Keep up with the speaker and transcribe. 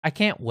I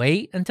can't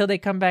wait until they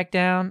come back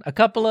down. A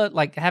couple of,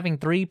 like, having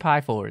 3 Pi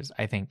 4s,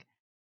 I think,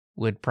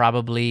 would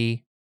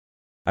probably...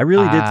 I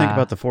really did think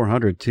about the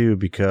 400 too,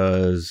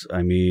 because,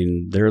 I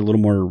mean, they're a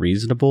little more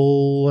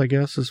reasonable, I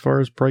guess, as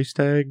far as price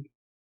tag.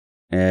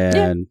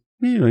 And,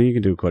 you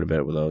can do quite a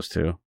bit with those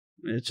too.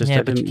 It's just,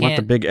 I didn't want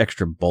the big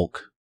extra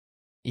bulk.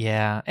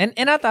 Yeah,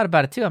 and I thought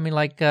about it too. I mean,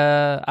 like,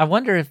 I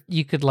wonder if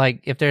you could,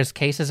 like, if there's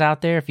cases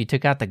out there, if you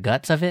took out the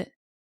guts of it.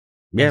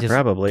 Yeah,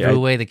 probably. Threw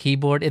away the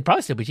keyboard. It'd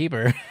probably still be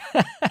cheaper.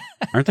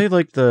 Aren't they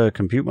like the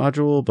compute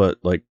module, but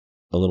like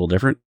a little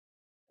different?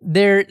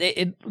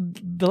 The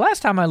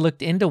last time I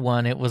looked into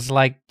one, it was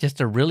like just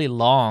a really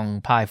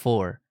long Pi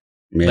 4.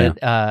 Yeah.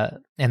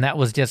 But, and that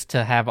was just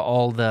to have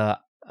all the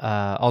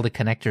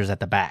connectors at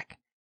the back.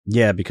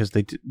 Yeah, because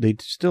they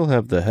still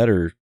have the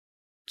header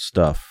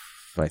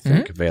stuff, I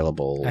think,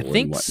 available. I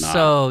think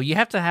so. You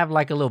have to have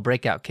like a little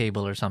breakout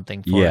cable or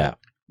something for it.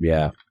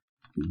 Yeah.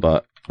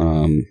 But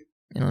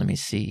and let me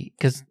see,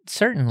 because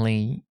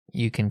certainly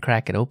you can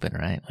crack it open,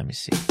 right? Let me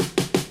see.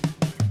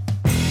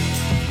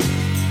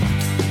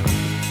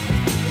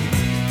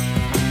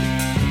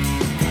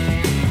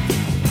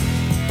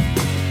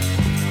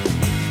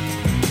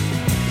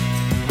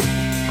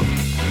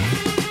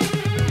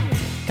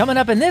 Coming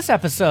up in this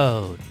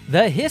episode,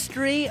 the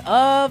history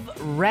of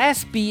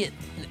Raspberry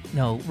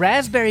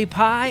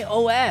Pi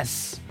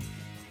OS,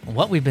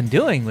 what we've been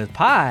doing with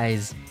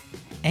Pis,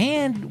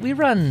 and we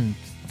run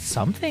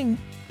something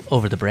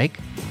over the break.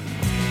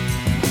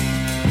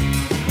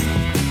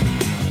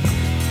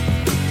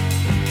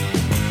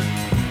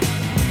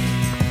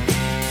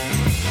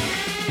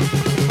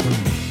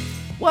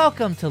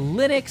 Welcome to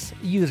Linux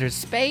User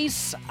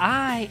Space.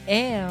 I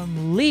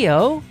am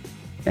Leo.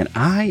 And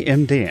I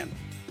am Dan.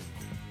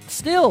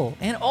 Still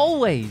and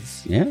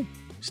always. Yeah,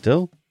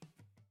 still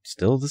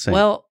the same.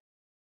 Well,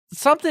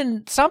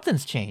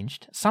 something's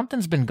changed.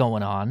 Something's been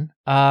going on.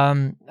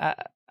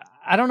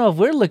 I don't know if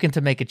we're looking to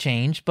make a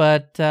change,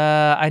 but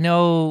I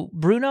know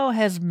Bruno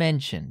has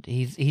mentioned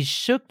he's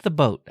shook the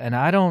boat, and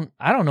I don't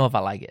know if I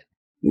like it.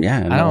 Yeah,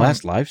 in the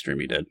last live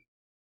stream he did.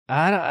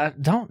 Why?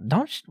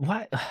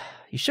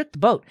 He shook the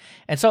boat,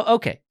 and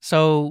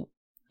so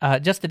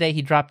just today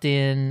he dropped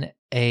in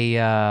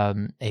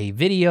a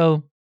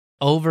video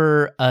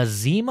over a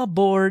Zima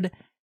board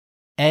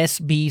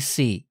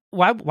SBC.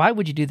 Why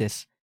would you do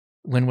this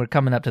when we're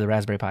coming up to the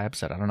Raspberry Pi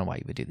episode? I don't know why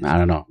you would do this. I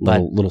don't know.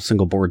 Little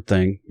single board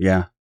thing.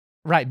 Yeah.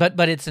 Right,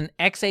 but it's an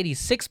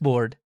x86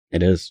 board.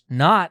 It is.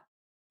 Not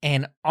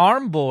an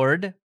ARM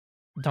board.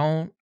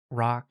 Don't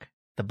rock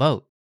the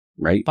boat.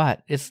 Right.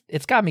 But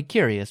it's got me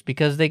curious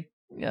because he's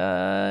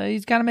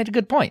kind of made a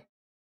good point.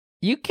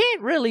 You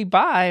can't really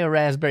buy a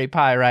Raspberry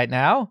Pi right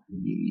now.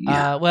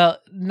 Yeah. Well,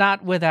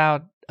 not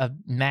without a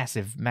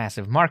massive,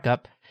 massive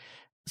markup.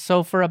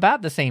 So for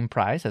about the same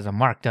price as a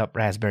marked up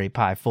Raspberry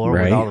Pi 4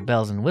 with all the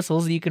bells and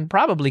whistles, you can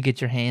probably get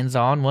your hands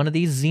on one of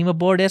these Zima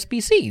board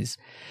SBCs.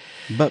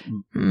 But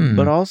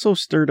also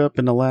stirred up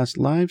in the last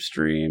live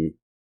stream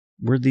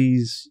were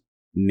these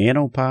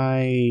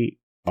NanoPi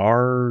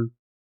R2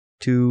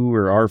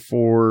 or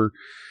R4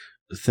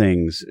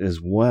 things as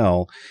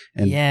well.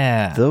 And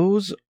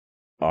those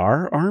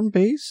are ARM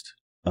based.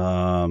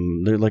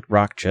 They're like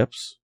rock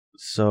chips.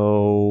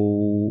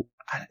 So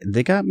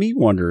they got me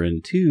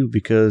wondering too,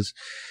 because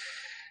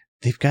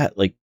they've got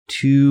like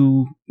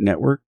 2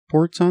 network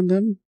ports on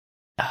them.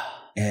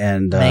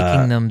 And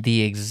making them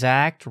the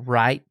exact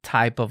right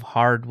type of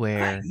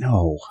hardware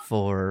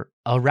for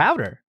a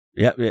router.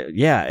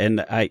 Yeah. And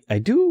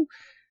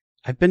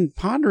I've been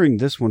pondering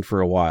this one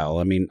for a while.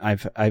 I mean,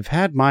 I've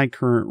had my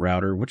current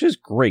router, which is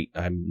great.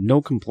 I have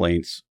no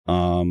complaints.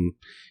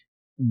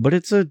 But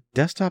it's a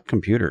desktop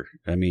computer.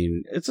 I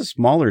mean, it's a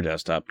smaller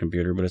desktop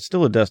computer, but it's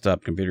still a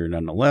desktop computer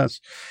nonetheless.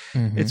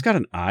 Mm-hmm. It's got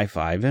an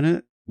i5 in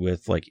it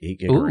with like 8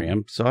 gig of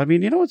RAM. So, I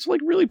mean, it's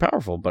like really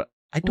powerful, but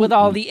with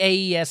all the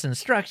AES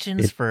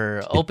instructions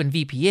for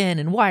OpenVPN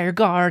and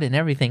WireGuard and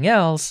everything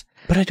else.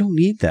 But I don't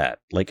need that.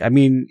 Like, I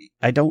mean,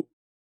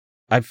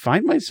 I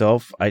find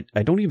myself, I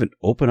don't even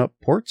open up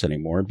ports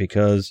anymore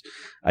because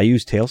I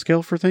use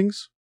Tailscale for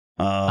things.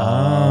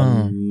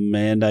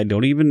 And I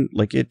don't even,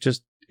 like,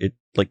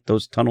 like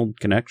those tunneled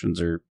connections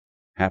are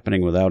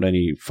happening without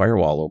any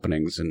firewall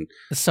openings. And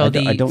so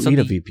I don't need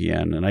a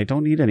VPN and I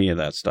don't need any of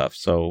that stuff.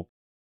 So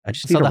I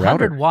just need a router. So the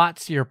 100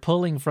 watts you're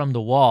pulling from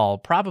the wall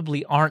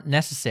probably aren't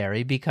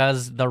necessary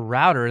because the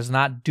router is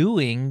not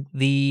doing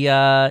the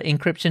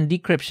encryption,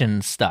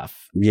 decryption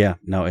stuff. Yeah,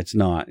 no, it's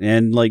not.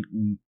 And like,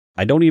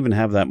 I don't even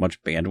have that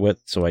much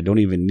bandwidth, so I don't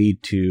even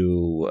need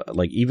to,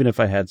 like, even if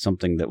I had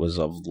something that was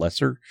of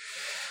lesser,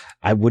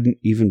 I wouldn't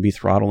even be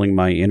throttling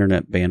my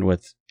internet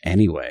bandwidth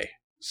anyway.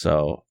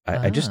 So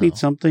I just need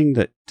something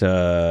that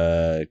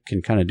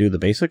can kind of do the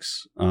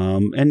basics.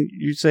 And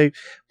you say,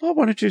 well,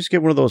 why don't you just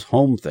get one of those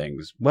home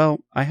things? Well,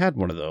 I had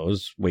one of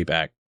those way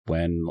back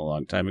when, a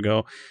long time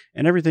ago,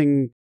 and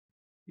everything,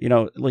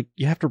 like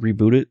you have to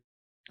reboot it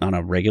on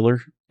a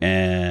regular.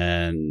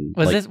 And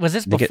was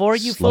this before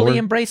you fully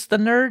embraced the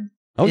nerd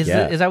Oh, is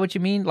yeah. Is that what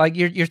you mean? Like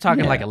you're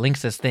talking like a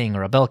Linksys thing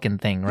or a Belkin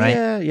thing,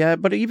 right? Yeah.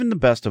 But even the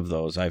best of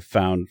those, I've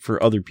found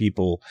for other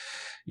people,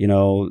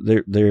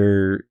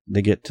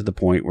 they get to the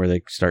point where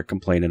they start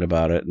complaining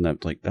about it, and I'm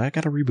like, I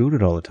got to reboot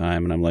it all the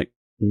time, and I'm like,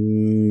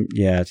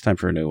 yeah, it's time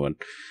for a new one.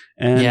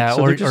 And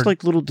so they're just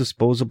like little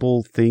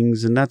disposable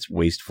things, and that's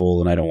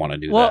wasteful, and I don't want to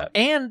do that.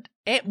 And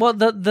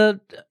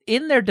the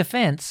in their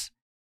defense,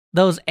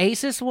 those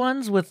Asus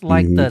ones with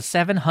like the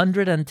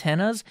 700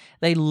 antennas,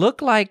 they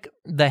look like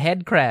the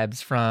head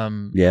crabs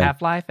from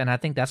Half-Life, and I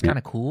think that's kind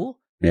of cool.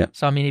 Yeah.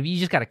 So, I mean, if you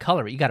just got to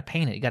color it, you got to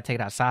paint it, you got to take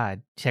it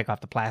outside, take off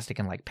the plastic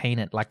and like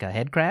paint it like a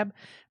head crab.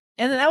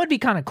 And then that would be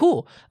kind of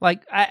cool.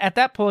 Like at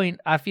that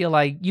point, I feel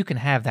like you can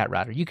have that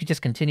router. You could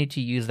just continue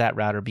to use that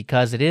router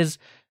because it is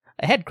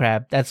a head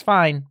crab. That's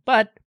fine.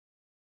 But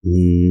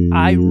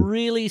I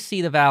really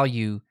see the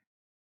value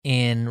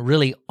in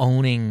really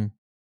owning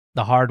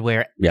the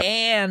hardware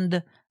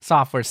and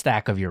software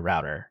stack of your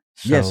router.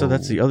 So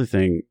that's the other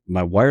thing.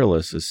 My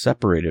wireless is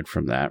separated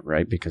from that,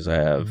 right? Because I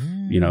have,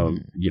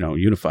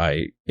 Unify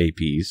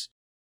APs.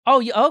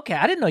 Oh, okay.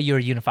 I didn't know you were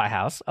a Unify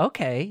house.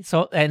 Okay.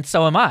 So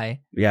am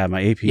I. Yeah,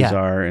 my APs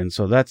are. And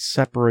so that's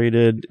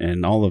separated,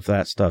 and all of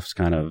that stuff's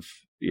kind of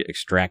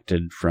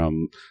extracted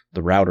from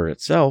the router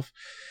itself.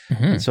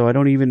 And so I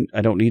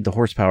don't need the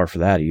horsepower for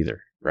that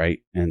either. Right.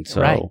 And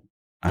so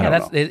I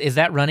don't know. Is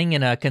that running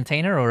in a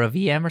container or a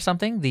VM or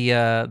something?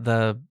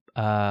 The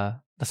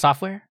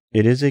software?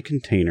 It is a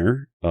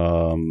container.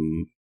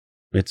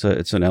 It's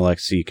an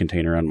LXC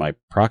container on my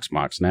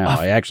Proxmox now.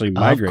 I actually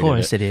migrated it. Of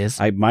course it is.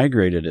 I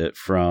migrated it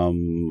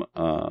from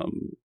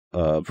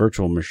a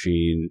virtual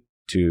machine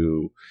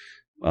to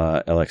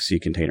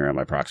LXC container on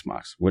my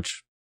Proxmox,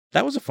 which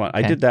that was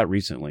I did that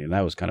recently, and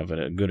that was kind of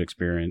a good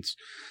experience.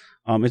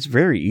 It's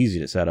very easy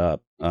to set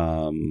up,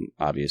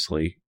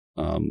 obviously.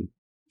 So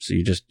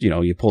you just,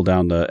 you pull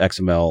down the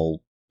XML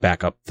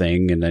backup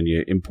thing, and then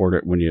you import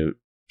it when you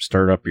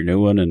start up your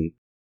new one, and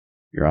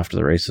you're off to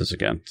the races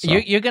again. So.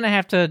 You're going to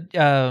have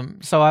to,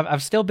 so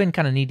I've still been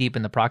kind of knee deep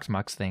in the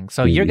Proxmox thing.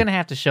 So you're going to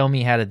have to show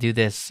me how to do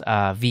this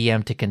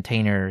VM to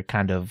container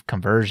kind of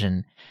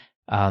conversion.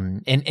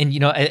 And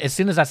as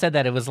soon as I said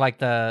that, it was like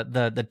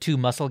the two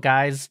muscle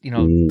guys,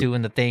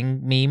 doing the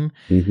thing meme.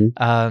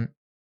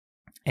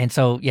 And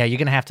so, yeah, you're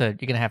going to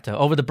have to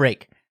over the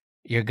break.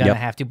 You're going to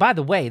have to, by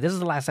the way, this is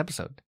the last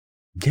episode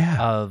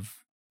of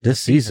this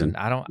season.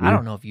 I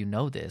don't know if you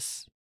know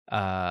this.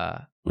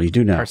 Well, you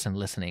do now. Person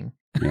listening.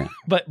 Yeah.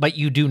 but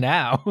you do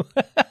now.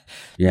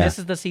 This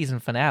is the season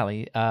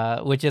finale,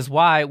 which is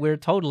why we're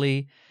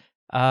totally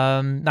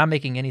not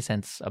making any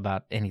sense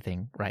about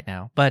anything right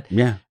now. But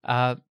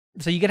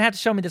so you're gonna have to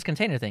show me this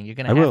container thing. You're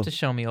gonna have to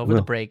show me over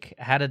the break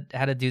how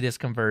to do this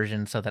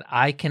conversion so that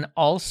I can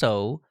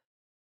also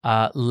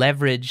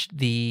leverage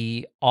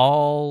the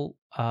all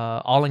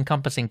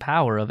encompassing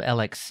power of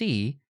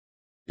LXC.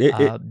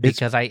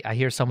 Because I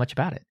hear so much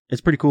about it.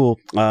 It's pretty cool.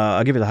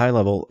 I'll give you the high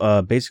level.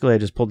 Basically, I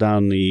just pulled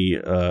down the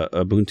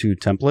Ubuntu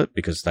template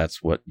because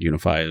that's what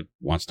Unify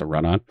wants to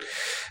run on.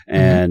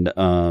 And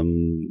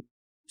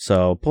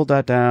so pulled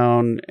that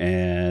down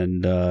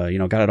and,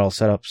 got it all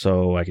set up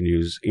so I can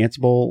use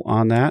Ansible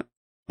on that.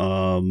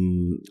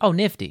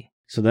 Nifty.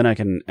 So then I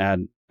can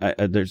add, I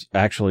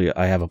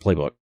have a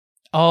playbook.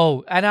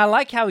 Oh, and I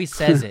like how he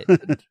says it,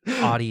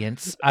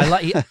 audience. I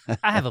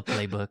have a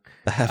playbook.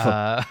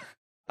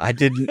 I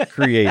didn't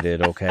create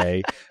it,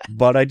 okay,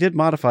 but I did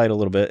modify it a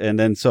little bit, and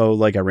then so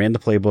I ran the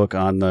playbook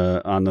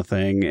on the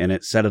thing, and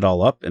it set it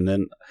all up, and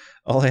then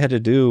all I had to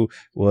do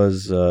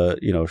was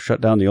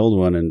shut down the old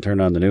one and turn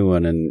on the new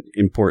one and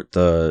import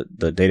the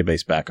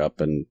database back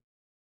up, and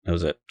that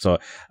was it. So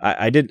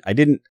I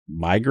didn't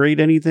migrate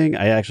anything.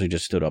 I actually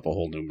just stood up a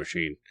whole new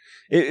machine.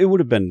 It would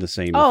have been the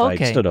same if I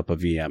stood up a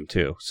VM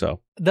too. So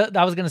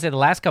I was going to say the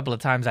last couple of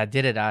times I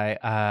did it,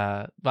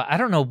 but I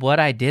don't know what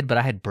I did, but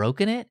I had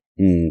broken it.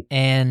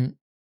 And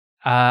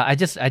I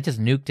just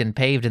nuked and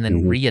paved and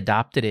then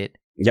readopted it.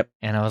 Yep.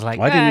 And I was like,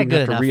 I didn't even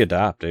have enough.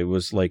 to readopt. It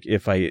was like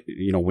if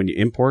when you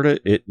import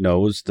it, it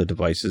knows the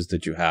devices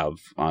that you have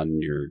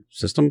on your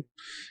system.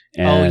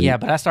 And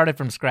but I started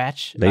from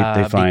scratch. They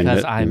find because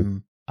it.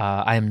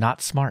 I am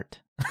not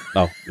smart.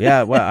 Oh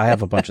yeah, well I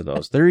have a bunch of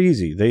those. They're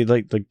easy. They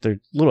like they're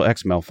little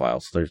XML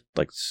files. They're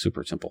like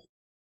super simple.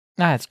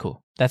 That's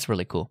cool. That's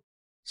really cool.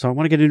 So I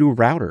want to get a new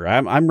router.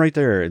 I'm right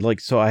there.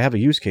 So I have a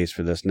use case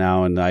for this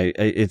now, and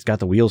it's got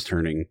the wheels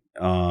turning.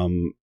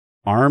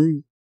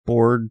 ARM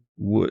board,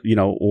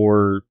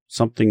 or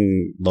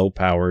something low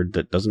powered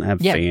that doesn't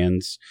have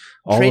fans.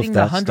 All Trading of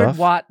that the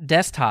 100-watt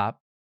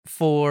desktop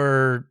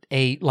for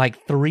a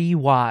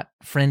 3-watt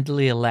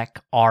friendly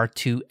elect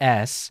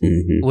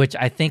R2S, which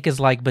I think is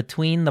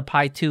between the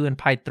Pi 2 and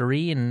Pi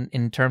 3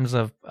 in terms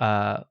of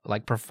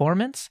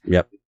performance.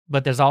 Yep.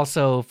 But there's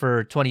also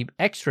for $20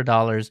 extra,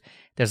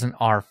 there's an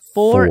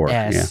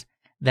R4S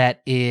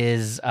that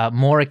is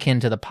more akin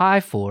to the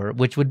Pi 4,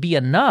 which would be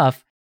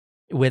enough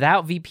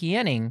without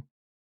VPNing,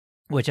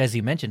 which, as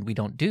you mentioned, we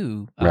don't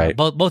do. Right.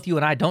 Both you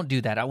and I don't do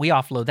that. We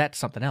offload that to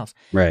something else.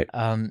 Right.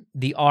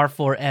 The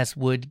R4S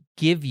would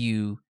give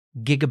you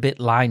gigabit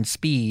line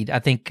speed. I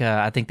think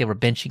they were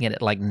benching it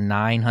at like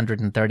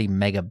 930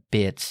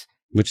 megabits,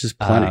 which is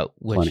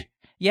plenty.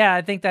 Yeah,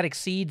 I think that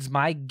exceeds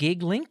my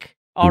gig link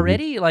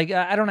already. Mm-hmm. Like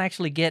I don't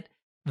actually get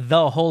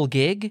the whole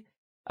gig.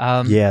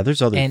 Yeah,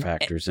 there's other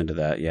factors into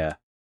that. Yeah,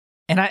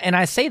 and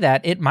I say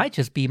that it might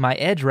just be my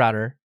edge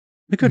router.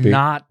 It could be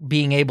not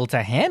being able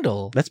to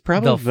handle. That's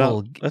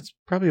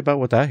probably about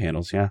what that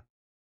handles. Yeah.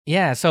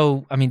 Yeah.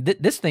 So I mean,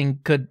 this thing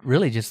could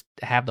really just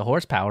have the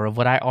horsepower of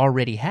what I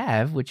already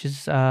have, which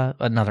is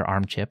another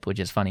ARM chip, which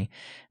is funny.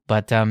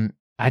 But I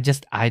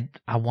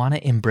want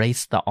to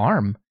embrace the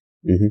ARM,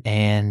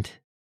 and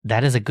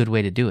that is a good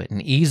way to do it,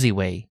 an easy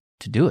way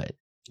to do it.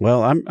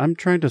 Well, I'm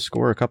trying to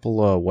score a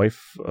couple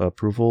wife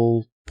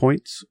approval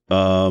points.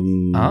 How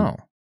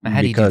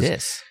do you do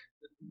this?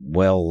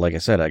 Well, like I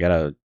said, I got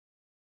a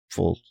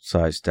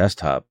full-size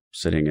desktop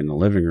sitting in the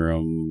living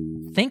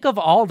room. Think of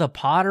all the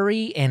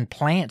pottery and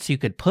plants you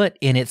could put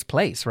in its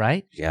place,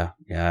 right? Yeah,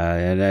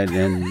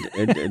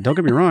 and don't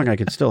get me wrong, I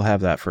could still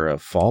have that for a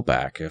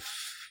fallback if,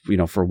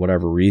 for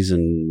whatever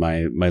reason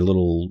my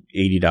little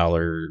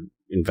 $80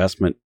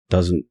 investment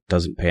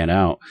doesn't pan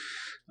out.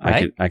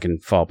 Right? I can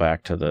fall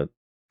back to the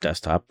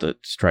desktop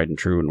that's tried and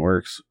true and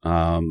works.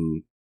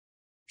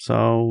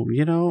 So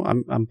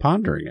I'm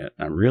pondering it.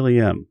 I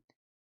really am.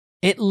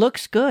 It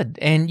looks good,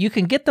 and you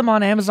can get them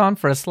on Amazon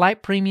for a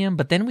slight premium,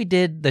 but then we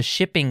did the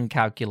shipping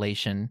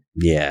calculation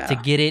to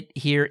get it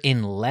here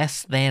in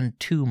less than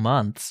 2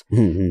 months.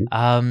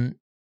 Mm-hmm.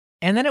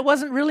 And then it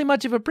wasn't really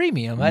much of a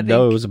premium. I think.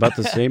 No, it was about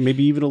the same,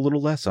 maybe even a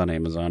little less on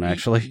Amazon,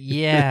 actually.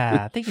 Yeah,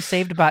 I think you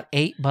saved about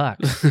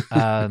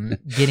 $8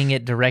 getting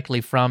it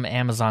directly from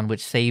Amazon,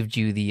 which saved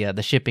you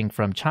the shipping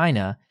from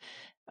China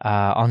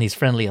on these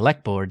friendly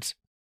elect boards.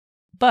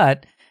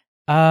 But,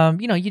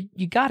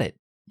 you got it.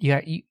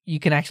 You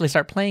can actually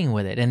start playing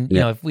with it. And,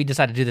 if we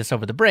decide to do this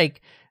over the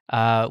break,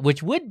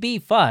 which would be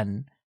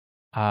fun,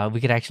 we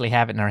could actually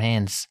have it in our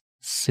hands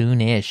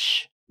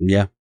soon-ish.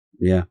 Yeah.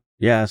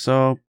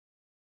 So,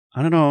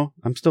 I don't know.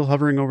 I'm still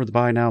hovering over the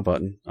buy now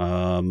button.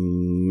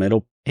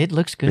 It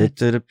looks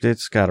good.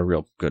 It's got a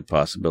real good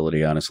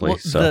possibility, honestly. Well,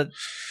 so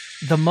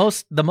the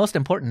most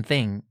important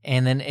thing,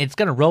 and then it's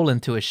going to roll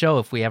into a show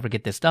if we ever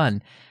get this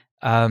done,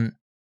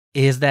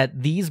 is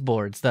that these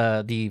boards,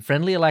 the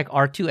Friendly Elect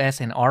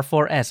R2S and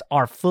R4S,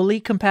 are fully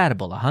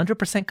compatible,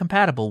 100%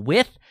 compatible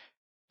with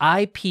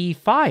IP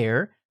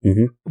Fire,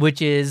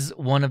 which is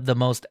one of the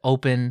most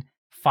open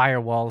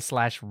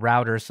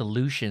firewall/router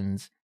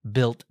solutions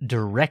built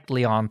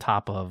directly on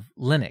top of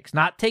Linux.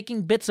 Not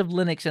taking bits of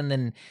Linux and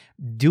then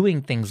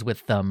doing things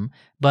with them,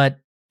 but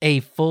a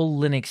full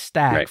Linux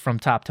stack from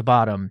top to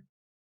bottom.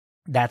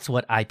 That's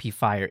what IP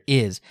Fire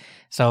is.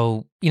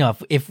 So,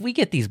 if we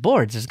get these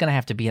boards, there's going to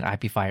have to be an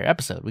IP Fire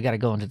episode. We got to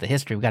go into the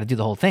history. We got to do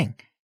the whole thing.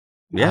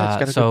 Yeah, it's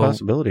got a good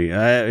possibility.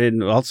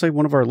 And I'll say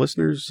one of our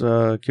listeners,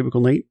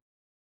 Cubicle Nate,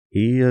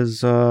 he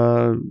has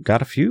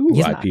got a few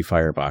IP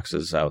Fire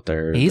boxes out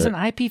there. He's an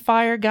IP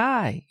Fire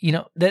guy.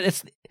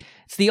 It's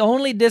the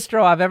only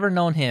distro I've ever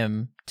known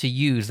him to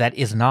use that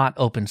is not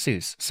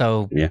OpenSUSE.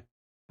 So yeah.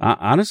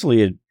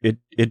 Honestly,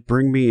 it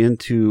bring me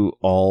into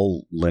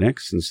all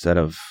Linux instead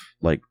of,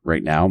 like,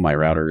 right now my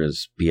router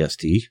is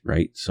BSD,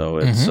 right? So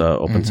it's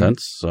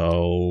OpenSense.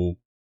 So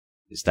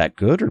is that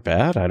good or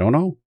bad? I don't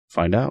know.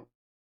 Find out.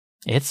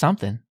 It's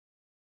something.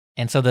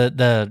 And so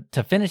the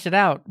to finish it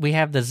out, we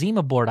have the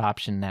Zima board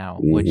option now,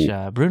 which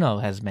Bruno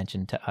has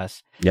mentioned to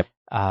us. Yep.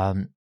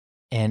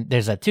 And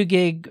there's a 2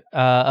 gig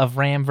of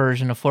RAM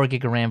version, a 4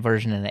 gig of RAM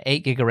version, and an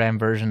 8 gig of RAM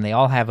version. They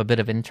all have a bit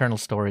of internal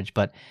storage,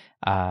 but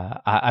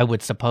I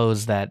would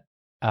suppose that,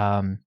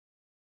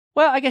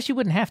 I guess you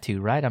wouldn't have to,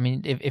 right? I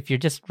mean, if you're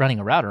just running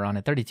a router on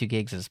it, 32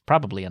 gigs is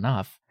probably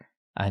enough,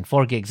 and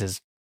 4 gigs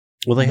is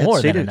they had more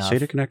than enough.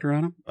 SATA connector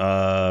on them.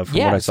 From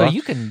what I saw,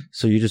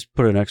 so you just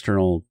put an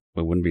external.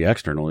 It wouldn't be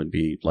external; it'd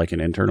be like an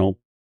internal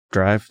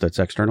drive that's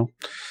external,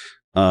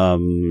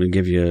 and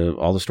give you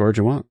all the storage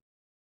you want.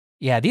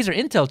 Yeah, these are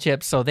Intel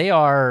chips, so they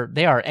are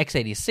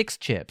x86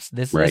 chips.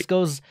 This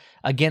goes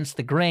against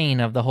the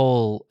grain of the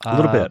whole a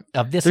little bit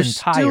of this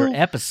entire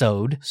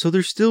episode. So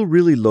they're still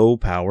really low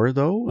power,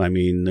 though. I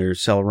mean, they're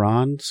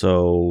Celeron,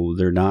 so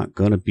they're not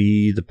going to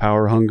be the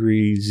power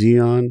hungry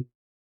Xeon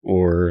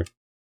or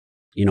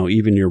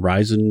even your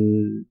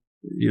Ryzen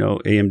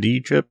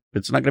AMD chip.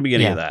 It's not going to be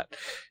any of that.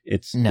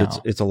 It's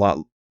a lot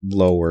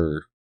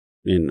lower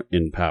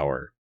in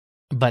power,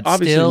 but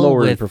obviously still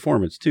lower in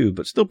performance too,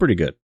 but still pretty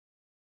good.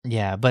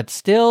 Yeah, but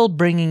still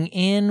bringing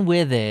in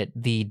with it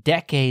the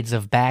decades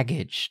of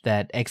baggage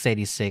that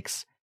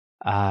x86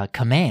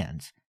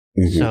 commands.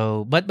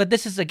 So, but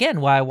this is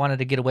again why I wanted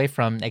to get away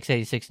from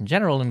x86 in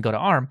general and go to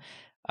ARM.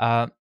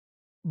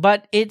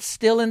 But it's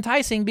still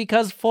enticing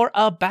because for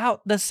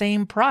about the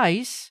same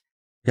price,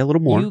 a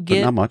little more,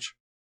 but not much.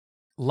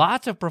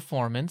 Lots of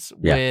performance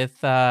with,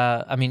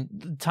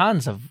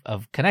 tons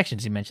of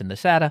connections. You mentioned the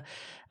SATA,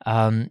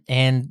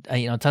 and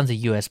tons of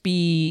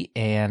USB,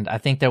 and I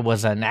think there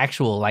was an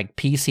actual like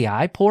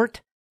PCI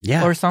port,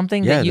 or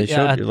something. Yeah, that they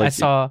showed. I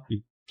saw.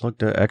 You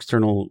plugged an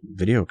external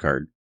video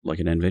card like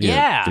an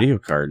NVIDIA video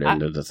card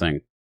into the thing.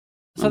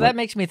 So that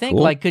makes me think,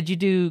 cool. like, could you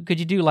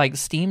do like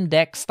Steam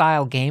Deck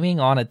style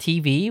gaming on a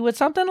TV with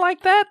something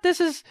like that?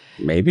 This is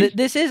maybe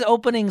this is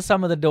opening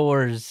some of the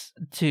doors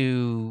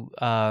to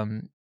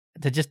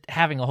just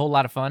having a whole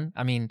lot of fun.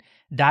 I mean,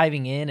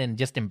 diving in and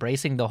just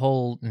embracing the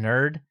whole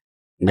nerd,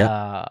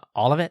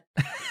 all of it.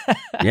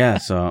 Yeah,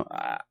 so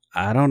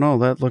I don't know.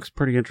 That looks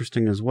pretty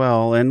interesting as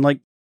well. And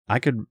like, I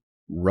could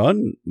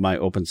run my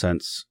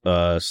OpenSense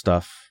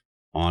stuff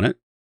on it.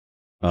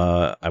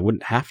 I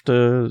wouldn't have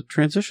to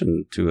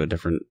transition to a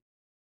different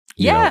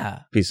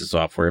piece of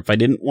software if I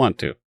didn't want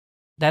to.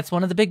 That's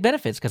one of the big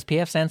benefits, because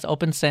PFSense,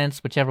 OpenSense,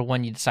 whichever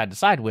one you decide to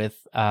side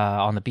with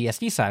on the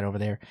BSD side over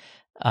there,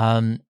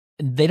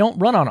 they don't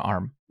run on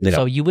ARM.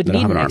 So you would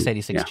need an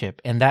x86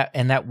 chip. And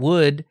that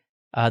would,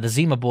 the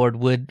Zima board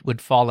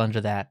would fall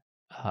under that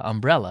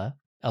umbrella,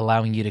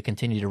 allowing you to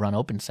continue to run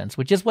OpenSense,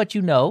 which is what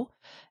you know.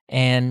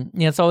 And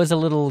it's always a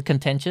little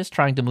contentious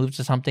trying to move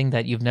to something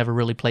that you've never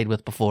really played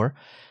with before.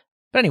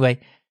 But anyway,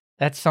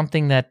 that's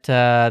something that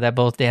that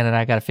both Dan and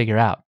I got to figure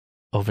out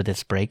over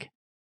this break.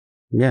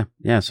 Yeah.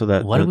 So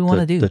that what do we want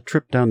to do? The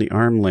trip down the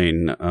ARM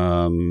lane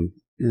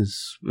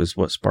is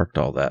what sparked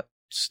all that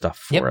stuff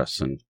for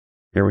us, and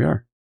here we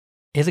are.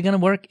 Is it going to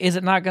work? Is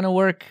it not going to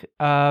work?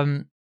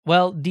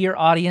 Well, dear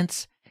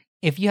audience,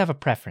 if you have a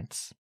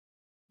preference,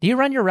 do you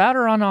run your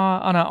router on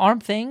an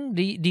ARM thing?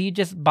 Do you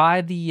just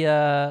buy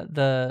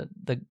the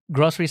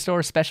grocery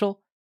store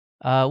special?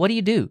 What do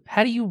you do?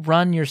 How do you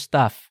run your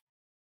stuff?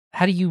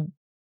 How do you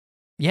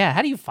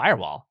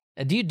firewall?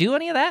 Do you do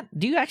any of that?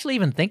 Do you actually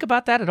even think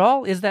about that at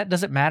all?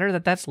 Does it matter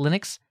that that's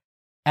Linux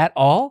at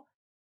all?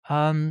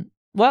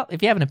 Well,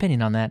 if you have an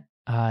opinion on that,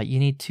 you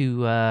need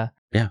to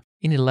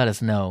you need to let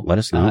us know. Let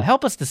us know.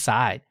 Help us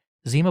decide.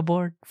 Zima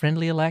board,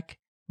 friendly elect,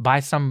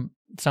 buy some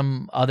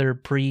other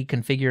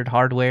pre-configured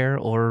hardware,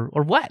 or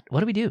what?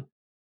 What do we do?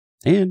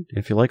 And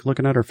if you like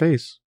looking at our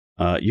face,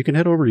 you can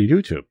head over to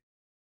YouTube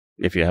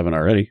if you haven't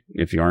already.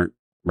 If you aren't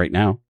right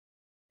now,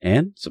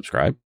 and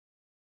subscribe.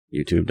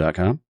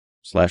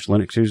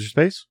 YouTube.com/Linux User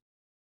Space.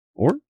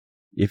 Or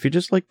if you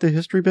just like the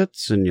history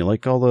bits and you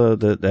like all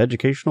the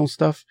educational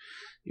stuff,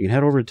 you can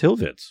head over to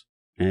Tilvids.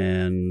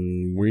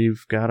 And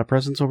we've got a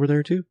presence over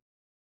there too.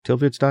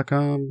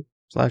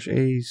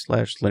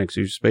 Tilvids.com/A/Linux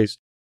User Space.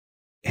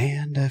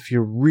 And if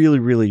you really,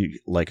 really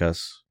like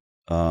us,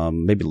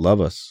 maybe love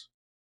us,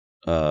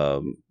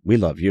 we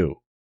love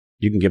you.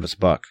 You can give us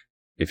 $1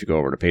 if you go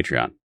over to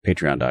Patreon.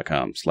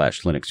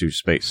 Patreon.com/Linux User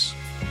Space.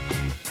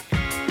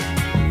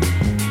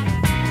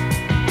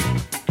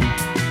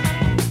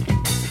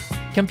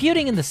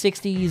 Computing in the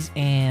 60s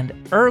and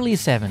early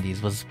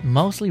 70s was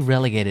mostly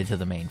relegated to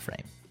the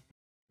mainframe.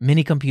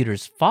 Mini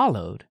computers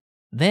followed,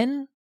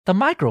 then the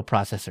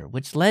microprocessor,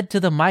 which led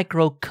to the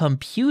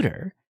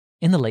microcomputer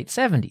in the late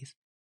 70s.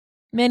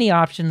 Many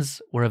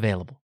options were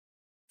available.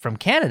 From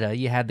Canada,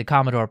 you had the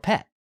Commodore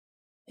PET.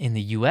 In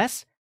the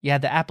US, you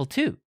had the Apple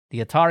II,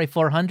 the Atari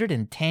 400,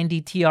 and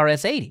Tandy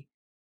TRS-80.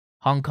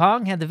 Hong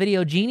Kong had the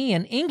Video Genie,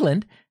 and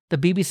England, the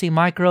BBC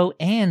Micro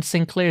and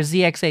Sinclair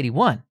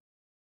ZX81.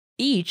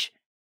 Each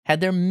had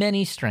their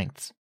many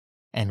strengths,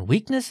 and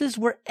weaknesses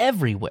were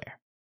everywhere.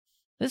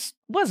 This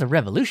was a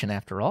revolution,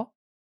 after all.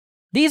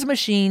 These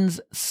machines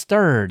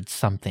stirred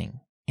something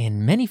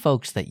in many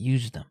folks that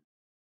used them,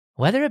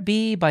 whether it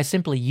be by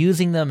simply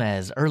using them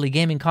as early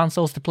gaming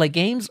consoles to play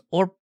games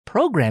or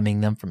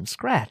programming them from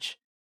scratch.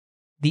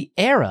 The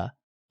era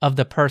of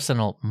the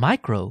personal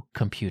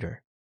microcomputer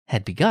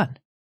had begun.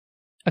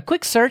 A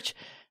quick search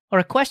or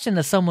a question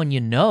to someone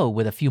you know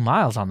with a few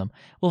miles on them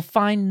will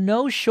find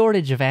no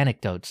shortage of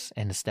anecdotes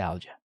and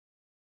nostalgia.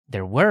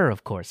 There were,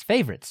 of course,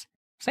 favorites,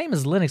 same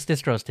as Linux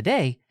distros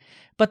today,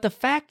 but the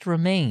fact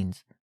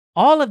remains,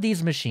 all of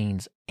these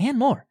machines, and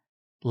more,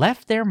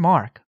 left their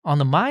mark on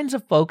the minds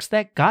of folks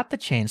that got the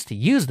chance to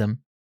use them,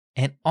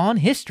 and on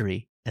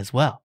history as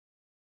well.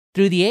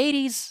 Through the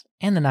 80s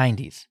and the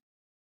 90s,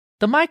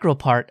 the micro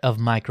part of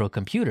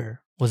microcomputer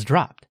was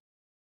dropped,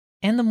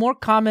 and the more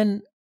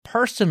common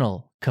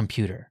personal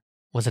computer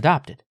was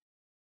adopted.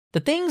 The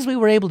things we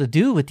were able to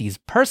do with these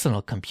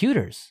personal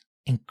computers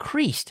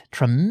increased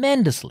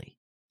tremendously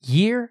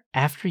year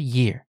after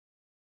year.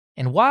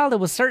 And while there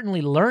was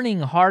certainly learning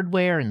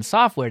hardware and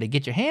software to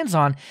get your hands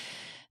on,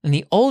 and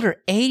the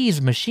older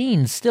 80s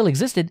machines still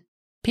existed,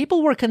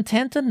 people were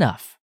content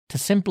enough to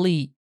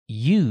simply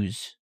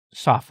use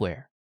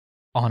software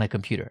on a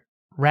computer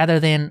rather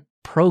than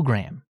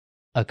program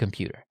a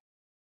computer.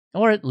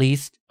 Or at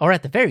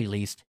the very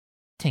least,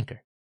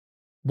 tinker.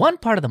 One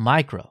part of the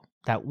micro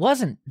that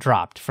wasn't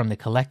dropped from the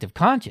collective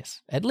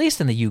conscious, at least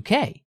in the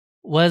UK,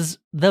 was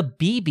the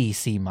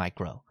BBC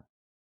Micro.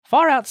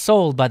 Far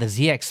outsold by the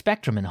ZX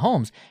Spectrum in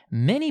homes,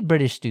 many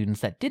British students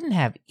that didn't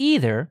have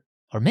either,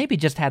 or maybe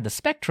just had the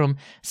Spectrum,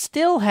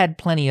 still had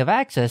plenty of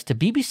access to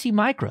BBC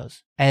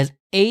Micros, as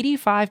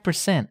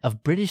 85%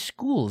 of British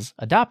schools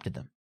adopted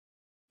them.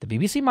 The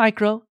BBC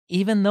Micro,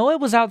 even though it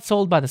was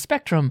outsold by the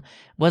Spectrum,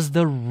 was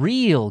the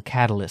real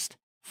catalyst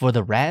for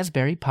the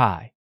Raspberry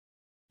Pi.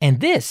 And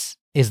this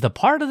is the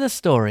part of the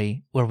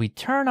story where we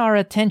turn our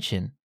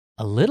attention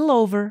a little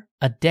over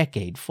a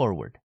decade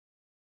forward.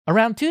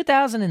 Around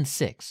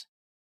 2006,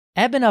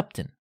 Eben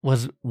Upton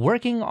was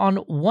working on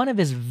one of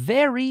his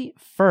very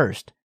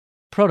first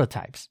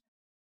prototypes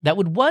that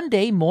would one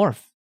day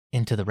morph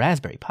into the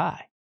Raspberry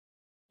Pi.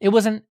 It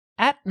was an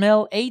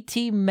Atmel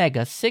AT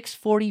Mega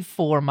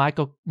 644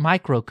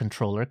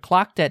 microcontroller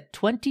clocked at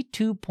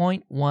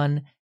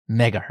 22.1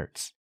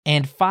 megahertz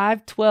and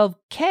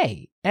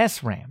 512K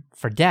SRAM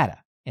for data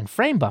and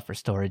frame buffer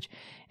storage,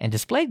 and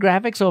displayed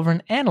graphics over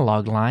an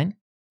analog line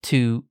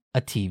to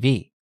a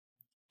TV.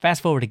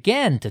 Fast forward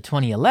again to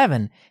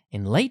 2011,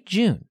 in late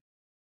June,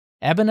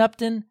 Eben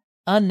Upton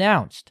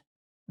announced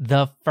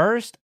the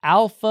first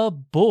alpha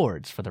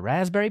boards for the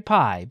Raspberry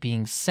Pi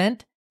being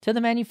sent to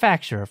the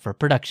manufacturer for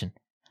production.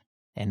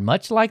 And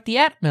much like the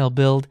Atmel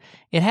build,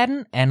 it had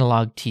an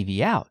analog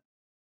TV out,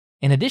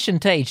 in addition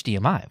to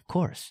HDMI, of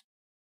course.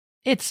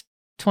 It's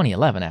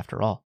 2011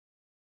 after all.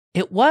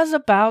 It was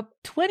about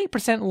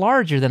 20%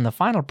 larger than the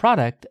final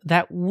product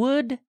that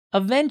would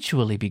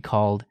eventually be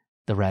called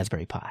the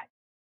Raspberry Pi.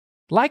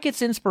 Like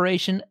its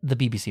inspiration, the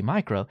BBC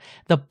Micro,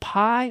 the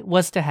Pi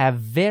was to have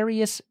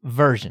various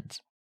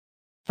versions.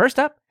 First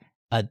up,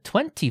 a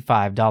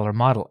 $25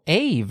 Model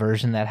A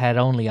version that had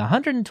only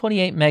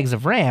 128 megs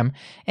of RAM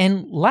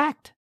and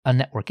lacked a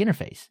network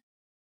interface.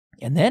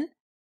 And then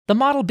the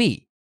Model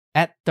B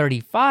at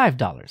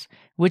 $35,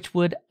 which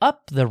would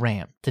up the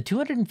RAM to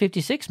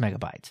 256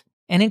 megabytes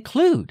and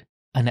include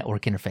a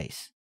network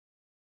interface.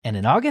 And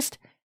in August,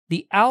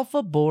 the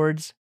alpha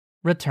boards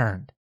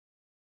returned.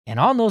 And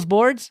on those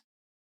boards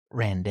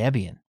ran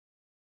Debian,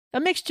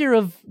 a mixture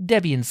of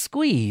Debian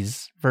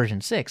Squeeze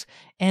version 6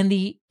 and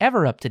the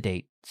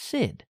ever-up-to-date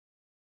SID.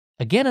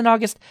 Again in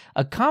August,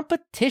 a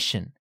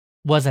competition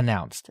was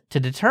announced to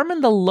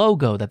determine the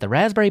logo that the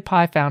Raspberry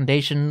Pi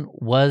Foundation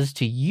was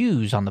to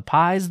use on the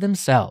Pis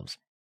themselves,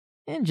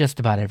 and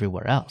just about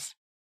everywhere else.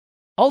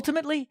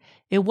 Ultimately,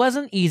 it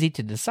wasn't easy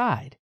to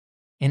decide.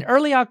 In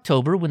early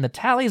October, when the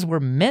tallies were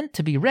meant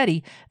to be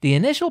ready, the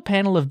initial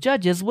panel of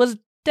judges was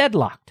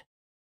deadlocked.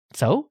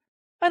 So,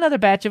 another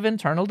batch of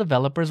internal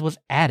developers was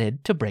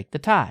added to break the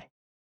tie.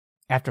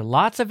 After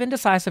lots of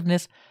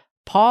indecisiveness,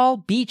 Paul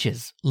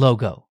Beach's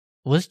logo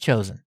was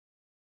chosen.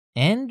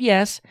 And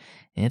yes,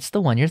 it's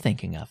the one you're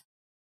thinking of.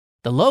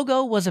 The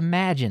logo was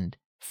imagined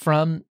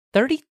from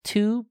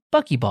 32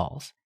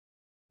 buckyballs,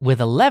 with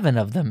 11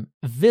 of them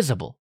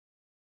visible.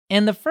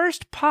 And the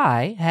first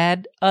Pi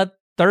had a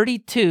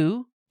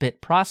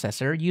 32-bit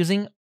processor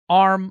using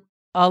ARM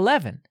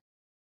 11.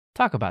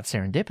 Talk about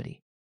serendipity.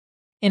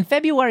 In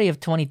February of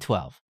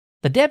 2012,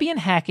 the Debian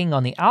hacking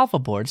on the alpha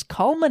boards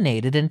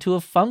culminated into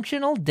a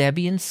functional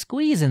Debian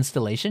Squeeze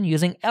installation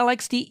using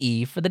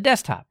LXDE for the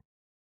desktop,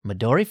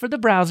 Midori for the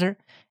browser,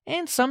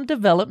 and some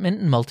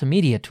development and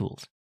multimedia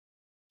tools.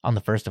 On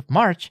the 1st of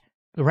March,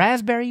 the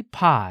Raspberry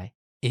Pi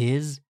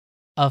is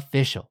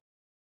official.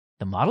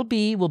 The Model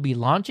B will be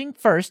launching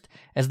first,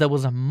 as there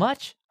was a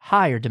much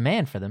higher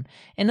demand for them,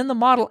 and then the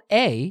Model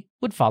A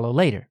would follow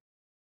later.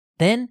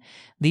 Then,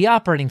 the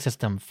operating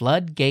system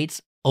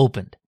floodgates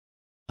opened.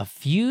 A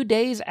few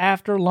days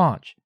after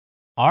launch,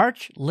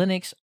 Arch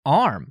Linux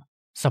ARM,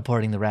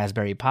 supporting the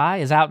Raspberry Pi,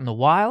 is out in the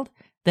wild.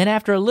 Then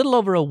after a little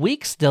over a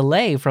week's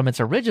delay from its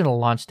original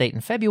launch date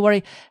in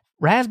February,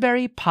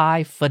 Raspberry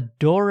Pi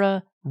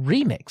Fedora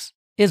Remix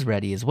is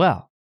ready as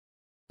well.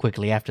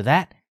 Quickly after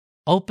that,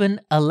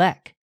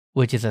 OpenELEC,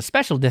 which is a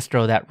special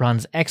distro that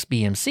runs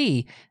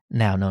XBMC,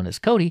 now known as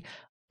Kodi,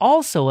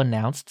 also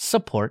announced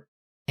support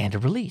and a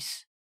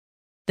release.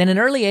 Then in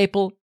early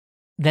April,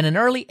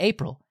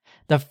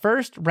 the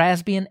first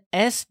Raspbian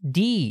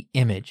SD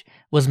image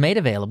was made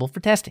available for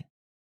testing.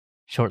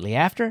 Shortly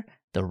after,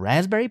 the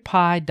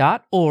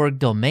raspberrypi.org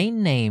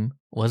domain name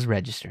was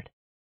registered.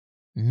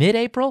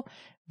 Mid-April,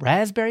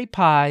 Raspberry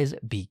Pis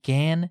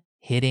began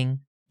hitting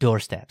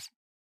doorsteps.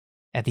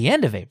 At the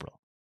end of April,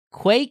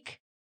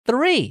 Quake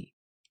 3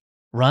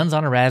 runs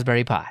on a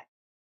Raspberry Pi,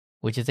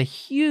 which is a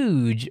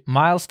huge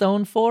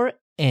milestone for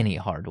any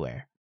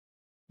hardware.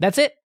 That's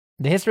it.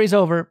 The history's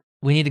over.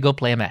 We need to go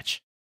play a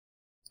match.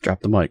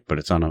 Drop the mic, but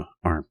it's on an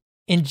ARM.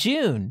 In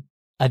June,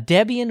 a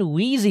Debian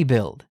Wheezy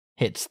build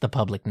hits the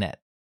public net.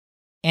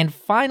 And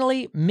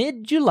finally,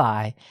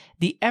 mid-July,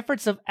 the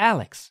efforts of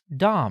Alex,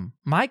 Dom,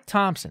 Mike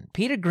Thompson,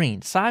 Peter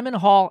Green, Simon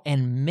Hall,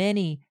 and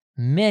many,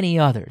 many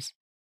others.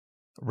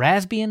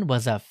 Raspbian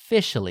was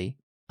officially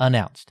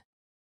announced.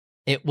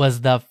 It was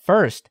the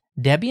first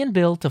Debian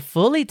build to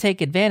fully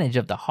take advantage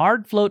of the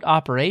hard float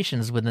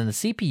operations within the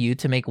CPU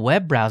to make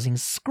web browsing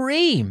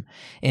scream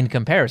in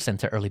comparison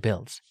to early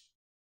builds.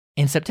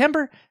 In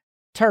September,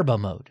 Turbo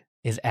Mode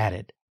is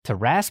added to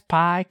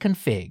Raspi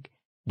config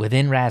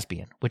within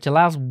Raspbian, which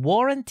allows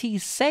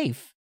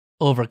warranty-safe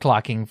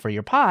overclocking for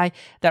your Pi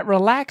that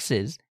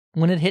relaxes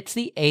when it hits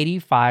the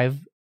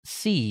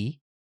 85C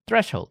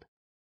threshold.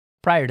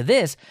 Prior to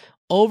this,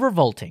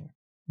 overvolting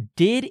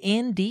did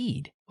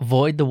indeed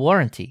void the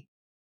warranty,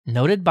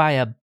 noted by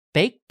a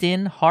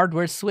baked-in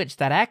hardware switch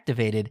that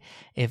activated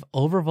if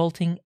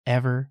overvolting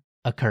ever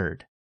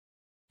occurred.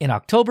 In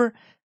October,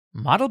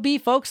 Model B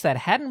folks that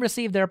hadn't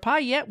received their Pi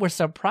yet were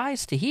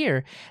surprised to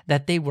hear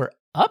that they were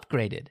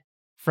upgraded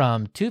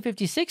from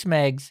 256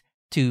 megs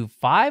to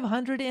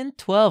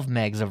 512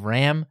 megs of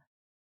RAM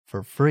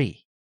for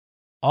free.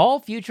 All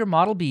future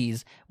Model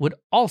Bs would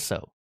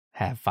also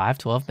have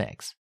 512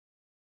 megs.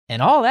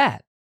 And all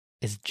that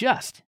is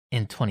just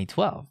in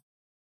 2012.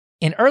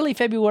 In early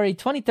February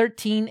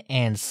 2013,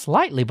 and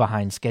slightly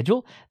behind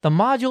schedule, the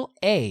Module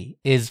A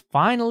is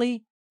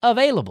finally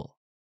available,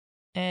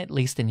 at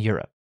least in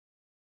Europe.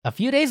 A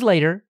few days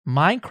later,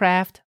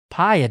 Minecraft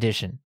Pi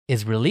Edition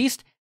is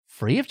released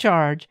free of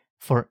charge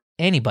for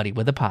anybody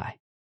with a Pi.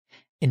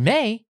 In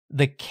May,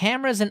 the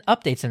cameras and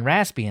updates in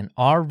Raspbian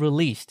are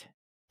released.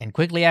 And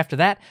quickly after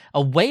that,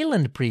 a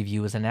Wayland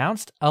preview is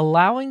announced,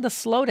 allowing the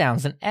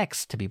slowdowns in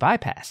X to be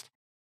bypassed.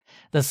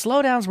 The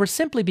slowdowns were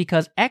simply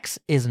because X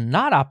is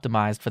not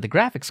optimized for the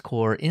graphics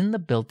core in the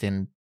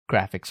built-in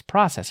graphics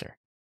processor.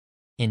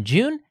 In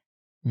June,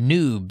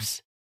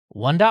 Noobs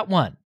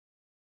 1.1.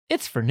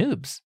 It's for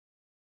noobs.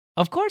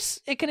 Of course,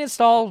 it can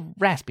install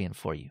Raspbian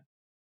for you,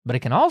 but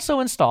it can also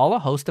install a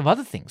host of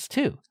other things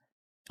too.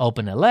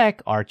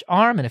 OpenELEC,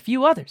 ArchArm, and a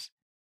few others.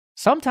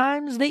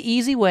 Sometimes the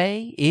easy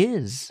way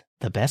is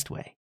the best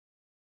way.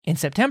 In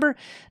September,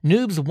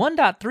 Noobs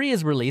 1.3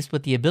 is released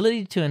with the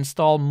ability to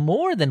install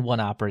more than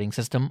one operating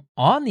system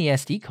on the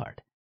SD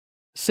card.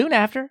 Soon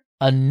after,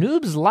 a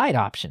Noobs Lite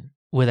option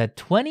with a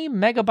 20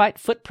 megabyte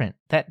footprint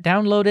that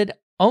downloaded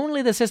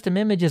only the system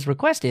images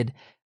requested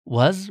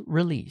was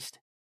released.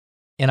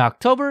 In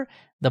October,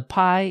 the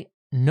Pi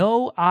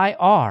Noir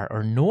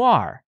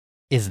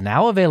is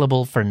now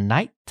available for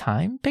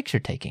nighttime picture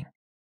taking.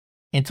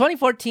 In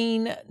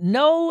 2014,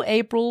 no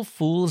April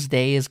Fool's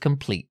Day is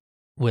complete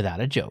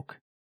without a joke.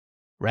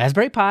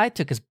 Raspberry Pi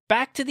took us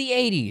back to the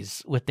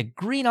 80s with the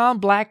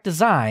green-on-black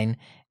design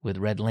with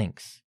red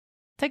links.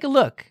 Take a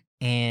look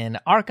in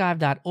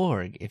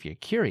archive.org if you're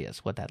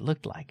curious what that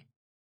looked like.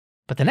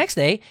 But the next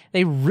day,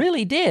 they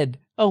really did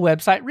a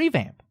website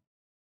revamp.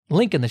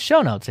 Link in the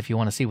show notes if you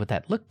want to see what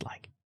that looked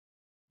like.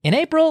 In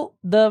April,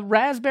 the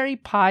Raspberry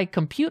Pi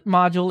Compute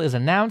module is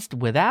announced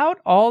without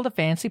all the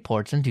fancy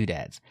ports and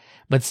doodads,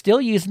 but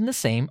still using the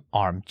same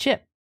ARM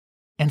chip,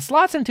 and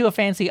slots into a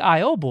fancy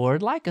I/O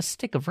board like a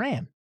stick of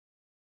RAM.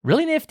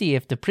 Really nifty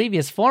if the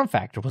previous form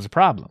factor was a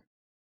problem.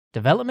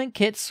 Development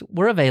kits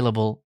were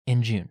available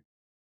in June.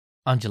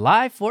 On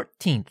July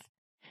 14th,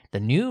 the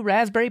new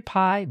Raspberry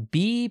Pi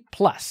B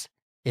Plus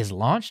is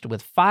launched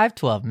with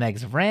 512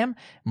 megs of RAM,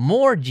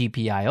 more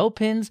GPIO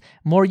pins,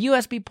 more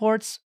USB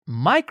ports,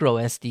 micro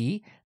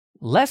SD,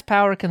 less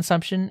power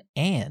consumption,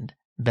 and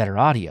better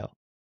audio.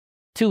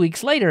 2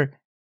 weeks later,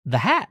 the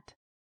hat,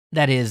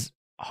 that is,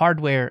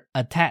 hardware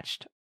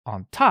attached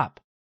on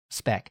top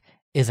spec,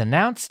 is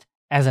announced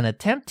as an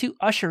attempt to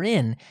usher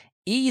in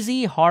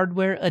easy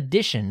hardware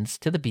additions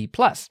to the B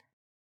Plus,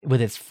 with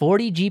its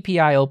 40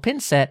 GPIO pin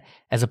set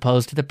as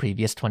opposed to the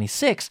previous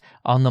 26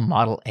 on the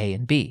Model A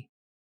and B.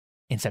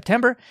 In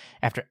September,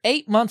 after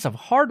 8 months of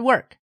hard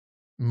work,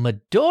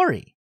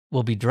 Midori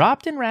will be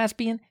dropped in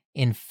Raspbian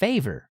in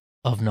favor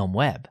of GNOME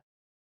Web,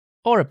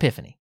 or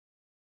Epiphany,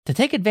 to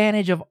take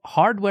advantage of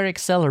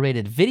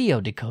hardware-accelerated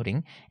video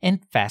decoding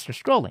and faster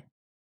scrolling.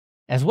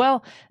 As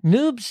well,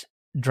 Noobs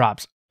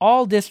drops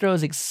all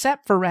distros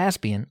except for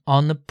Raspbian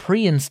on the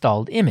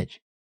pre-installed image.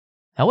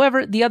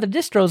 However, the other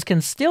distros can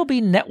still be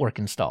network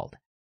installed.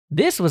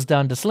 This was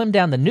done to slim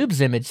down the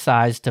Noobs image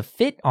size to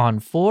fit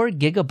on 4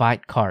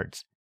 GB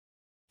cards.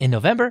 In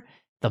November,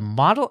 the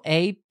Model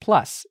A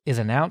Plus is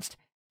announced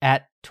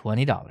at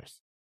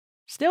 $20.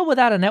 Still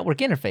without a network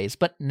interface,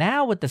 but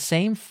now with the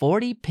same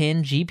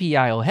 40-pin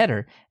GPIO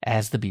header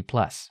as the B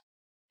Plus.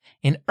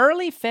 In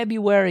early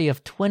February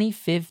of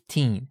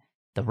 2015,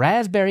 the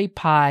Raspberry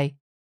Pi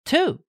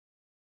 2,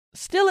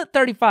 still at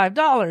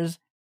 $35,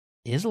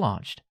 is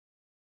launched.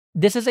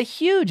 This is a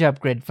huge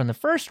upgrade from the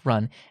first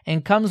run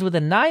and comes with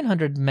a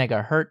 900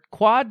 MHz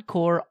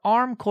quad-core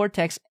ARM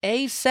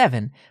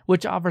Cortex-A7,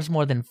 which offers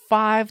more than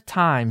 5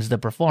 times the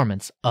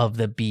performance of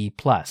the B+,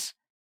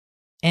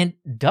 and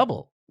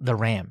double the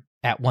RAM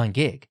at 1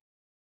 gig.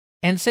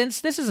 And since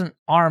this is an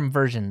ARM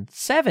version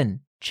 7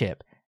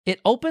 chip,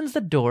 it opens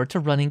the door to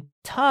running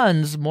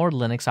tons more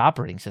Linux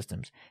operating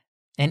systems,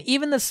 and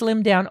even the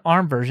slimmed-down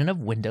ARM version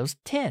of Windows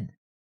 10.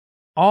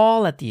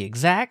 All at the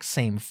exact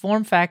same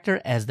form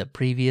factor as the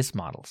previous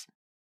models.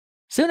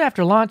 Soon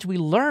after launch, we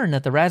learned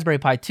that the Raspberry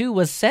Pi 2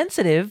 was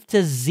sensitive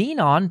to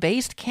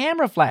xenon-based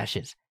camera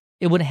flashes.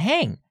 It would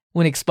hang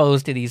when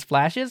exposed to these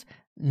flashes,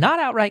 not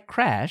outright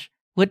crash,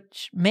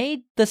 which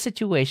made the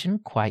situation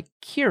quite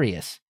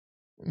curious,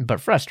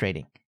 but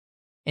frustrating.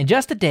 In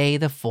just a day,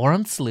 the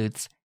forum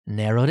sleuths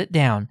narrowed it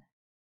down.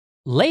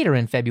 Later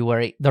in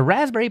February, the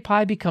Raspberry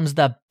Pi becomes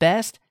the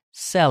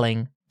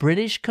best-selling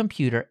British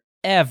computer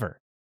ever,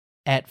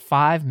 at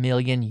 5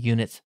 million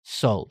units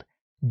sold,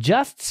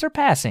 just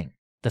surpassing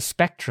the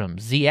Spectrum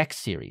ZX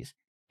series,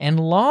 and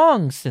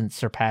long since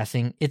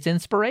surpassing its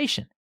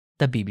inspiration,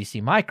 the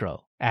BBC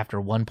Micro, after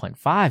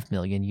 1.5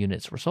 million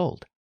units were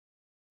sold.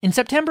 In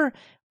September,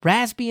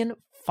 Raspbian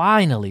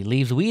finally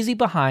leaves Wheezy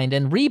behind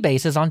and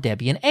rebases on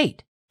Debian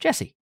 8,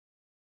 Jessie,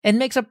 and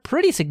makes a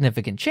pretty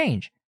significant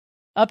change.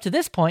 Up to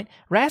this point,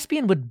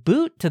 Raspbian would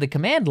boot to the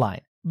command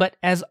line, but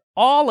as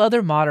all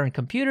other modern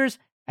computers,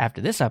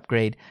 after this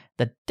upgrade,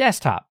 the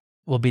desktop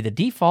will be the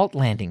default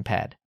landing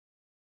pad.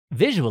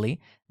 Visually,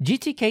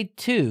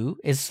 GTK2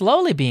 is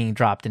slowly being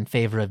dropped in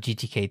favor of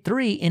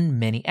GTK3 in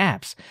many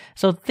apps,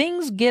 so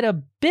things get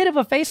a bit of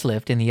a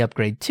facelift in the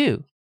upgrade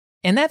too.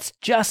 And that's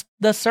just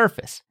the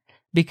surface.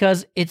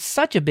 Because it's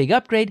such a big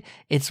upgrade,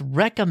 it's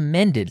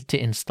recommended to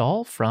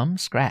install from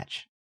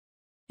scratch.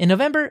 In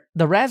November,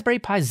 the Raspberry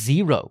Pi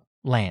Zero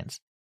lands.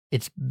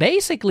 It's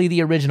basically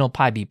the original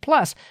Pi B+,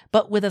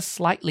 but with a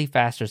slightly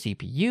faster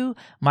CPU,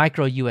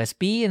 micro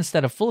USB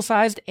instead of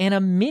full-sized, and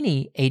a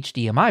mini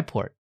HDMI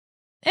port.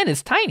 And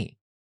it's tiny.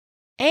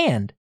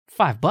 And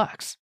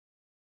 $5.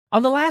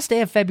 On the last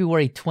day of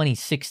February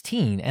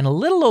 2016, and a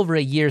little over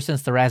a year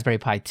since the Raspberry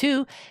Pi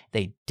 2,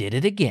 they did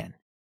it again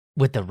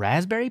with the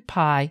Raspberry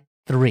Pi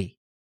 3.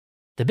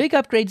 The big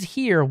upgrades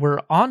here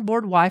were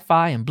onboard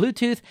Wi-Fi and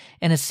Bluetooth,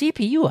 and a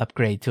CPU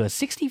upgrade to a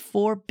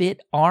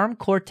 64-bit ARM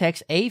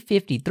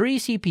Cortex-A53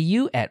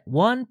 CPU at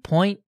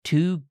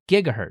 1.2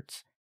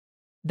 GHz.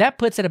 That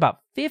puts it about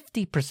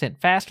 50%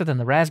 faster than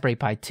the Raspberry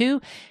Pi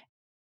 2,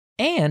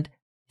 and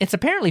it's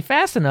apparently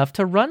fast enough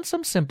to run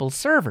some simple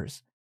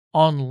servers.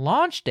 On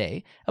launch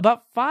day,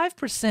 about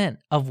 5%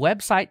 of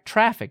website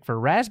traffic for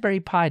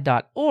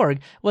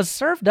raspberrypi.org was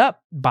served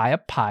up by a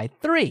Pi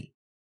 3.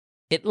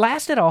 It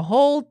lasted a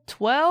whole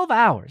 12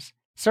 hours,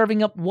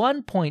 serving up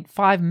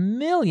 1.5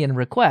 million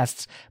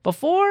requests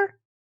before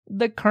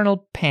the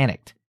kernel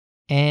panicked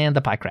and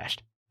the Pi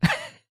crashed.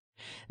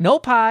 No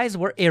Pis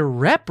were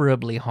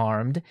irreparably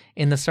harmed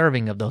in the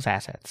serving of those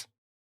assets.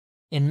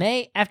 In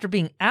May, after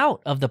being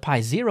out of the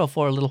Pi Zero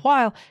for a little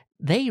while,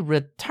 they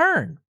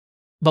return,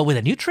 but with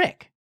a new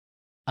trick,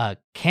 a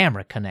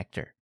camera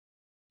connector.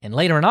 And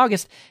later in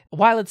August,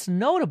 while it's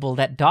notable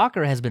that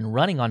Docker has been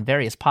running on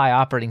various Pi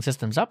operating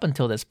systems up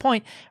until this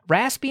point,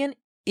 Raspbian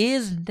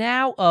is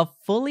now a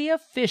fully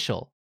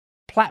official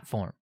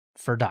platform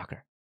for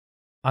Docker.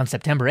 On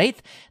September 8th,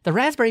 the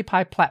Raspberry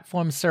Pi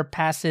platform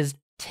surpasses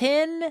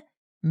 10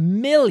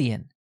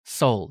 million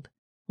sold,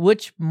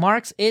 which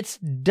marks its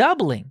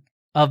doubling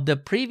of the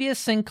previous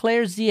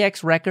Sinclair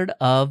ZX record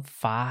of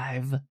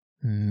 5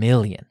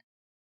 million.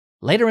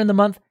 Later in the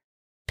month,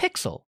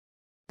 Pixel,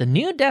 the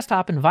new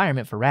desktop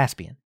environment for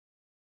Raspbian.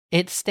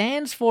 It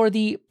stands for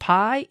the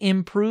Pi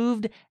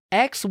Improved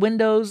X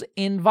Windows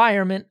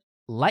Environment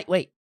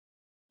Lightweight.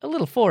 A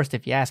little forced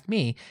if you ask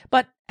me,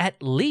 but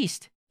at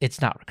least it's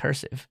not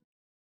recursive.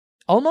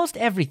 Almost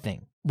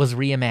everything was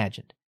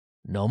reimagined.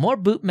 No more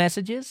boot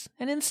messages,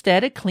 and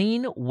instead a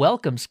clean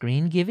welcome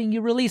screen giving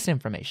you release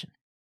information.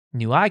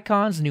 New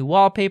icons, new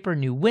wallpaper,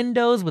 new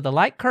windows with a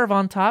light curve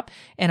on top,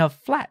 and a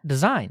flat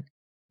design.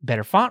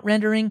 Better font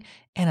rendering,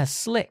 and a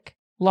slick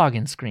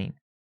login screen.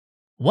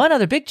 One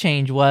other big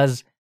change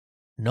was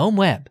GNOME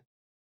Web.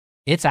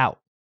 It's out,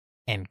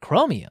 and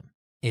Chromium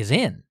is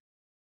in,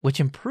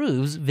 which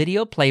improves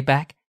video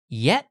playback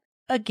yet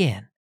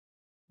again.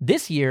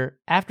 This year,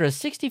 after a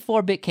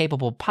 64-bit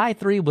capable Pi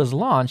 3 was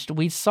launched,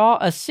 we saw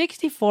a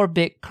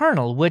 64-bit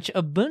kernel which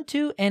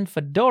Ubuntu and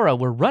Fedora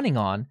were running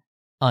on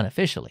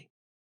unofficially.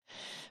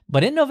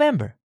 But in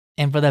November,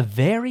 and for the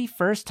very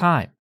first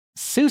time,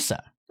 SUSE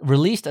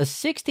released a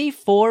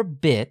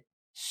 64-bit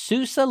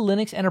SUSE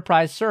Linux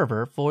Enterprise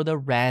server for the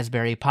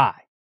Raspberry Pi.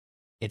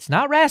 It's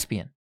not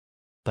Raspbian,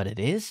 but it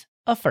is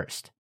a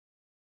first.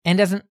 And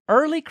as an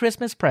early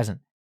Christmas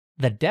present,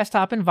 the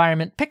desktop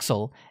environment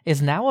Pixel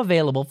is now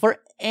available for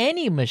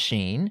any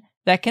machine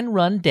that can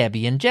run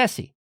Debian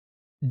Jessie.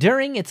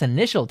 During its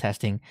initial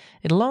testing,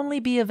 it'll only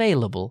be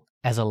available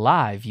as a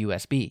live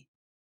USB.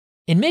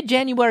 In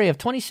mid-January of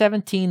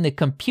 2017, the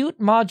Compute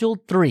Module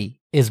 3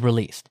 is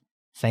released,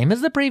 same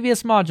as the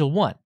previous Module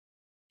 1.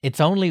 It's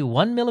only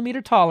 1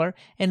 millimeter taller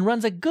and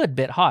runs a good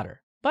bit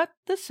hotter, but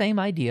the same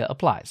idea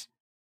applies.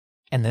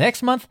 And the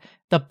next month,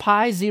 the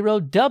Pi Zero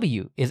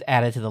W is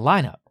added to the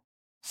lineup.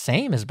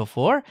 Same as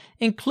before,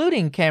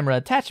 including camera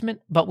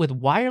attachment, but with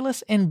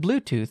wireless and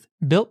Bluetooth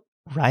built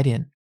right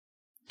in.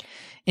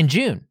 In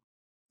June,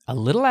 a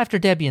little after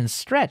Debian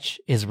Stretch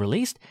is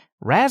released,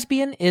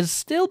 Raspbian is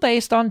still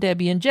based on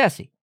Debian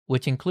Jessie,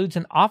 which includes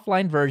an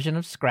offline version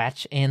of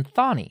Scratch and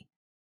Thonny.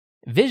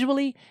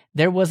 Visually,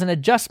 there was an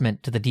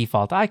adjustment to the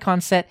default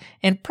icon set,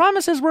 and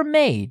promises were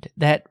made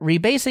that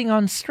rebasing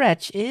on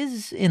Stretch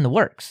is in the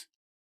works.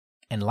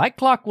 And like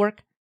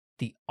clockwork,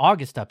 the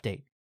August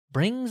update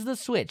brings the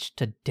switch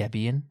to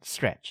Debian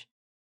Stretch.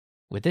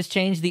 With this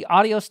change, the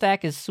audio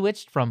stack is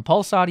switched from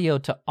Pulse Audio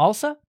to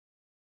ALSA.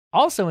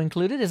 Also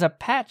included is a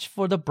patch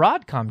for the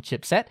Broadcom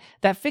chipset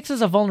that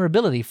fixes a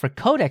vulnerability for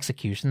code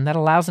execution that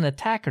allows an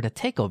attacker to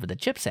take over the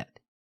chipset.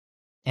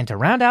 And to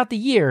round out the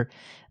year,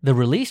 the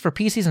release for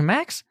PCs and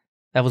Macs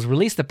that was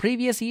released the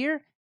previous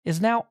year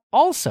is now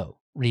also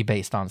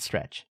rebased on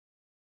Stretch.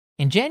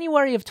 In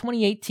January of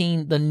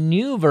 2018, the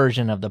new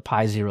version of the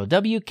Pi Zero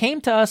W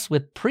came to us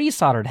with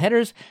pre-soldered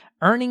headers,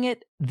 earning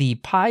it the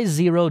Pi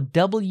Zero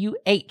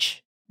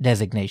WH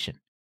designation.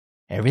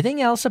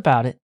 Everything else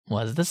about it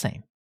was the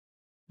same.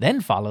 Then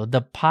followed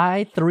the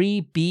Pi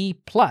 3B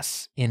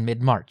Plus in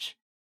mid-March.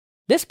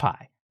 This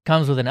Pi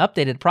comes with an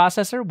updated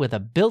processor with a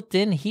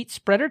built-in heat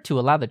spreader to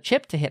allow the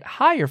chip to hit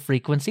higher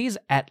frequencies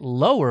at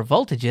lower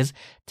voltages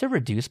to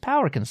reduce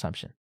power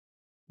consumption.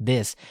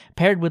 This,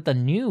 paired with the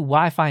new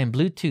Wi-Fi and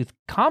Bluetooth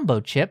combo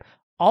chip,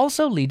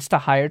 also leads to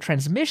higher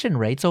transmission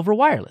rates over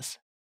wireless.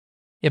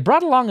 It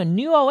brought along a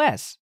new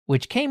OS,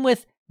 which came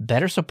with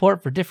better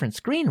support for different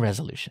screen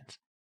resolutions.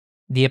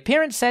 The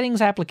Appearance Settings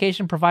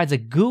application provides a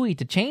GUI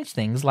to change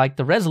things like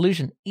the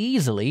resolution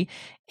easily,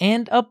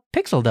 and a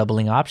pixel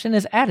doubling option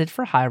is added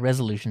for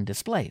high-resolution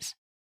displays.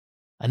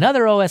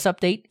 Another OS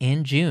update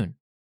in June.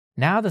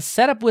 Now the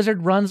setup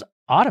wizard runs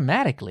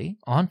automatically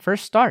on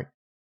first start.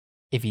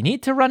 If you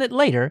need to run it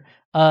later,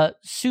 a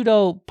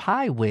sudo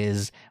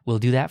piwiz will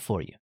do that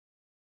for you.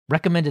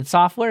 Recommended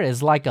software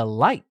is like a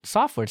light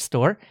software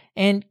store,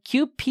 and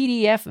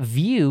QPDF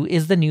View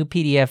is the new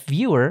PDF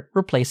viewer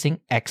replacing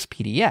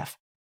XPDF,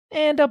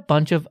 and a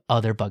bunch of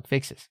other bug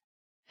fixes.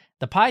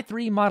 The Pi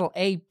 3 Model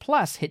A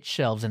Plus hit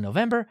shelves in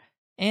November,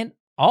 and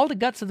all the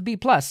guts of the B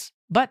Plus,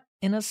 but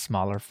in a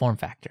smaller form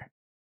factor.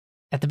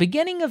 At the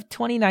beginning of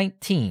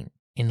 2019,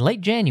 in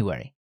late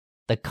January,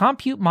 the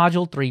Compute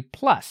Module 3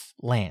 Plus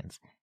lands,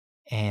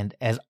 and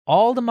as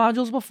all the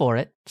modules before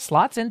it,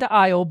 slots into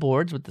I/O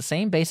boards with the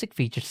same basic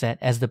feature set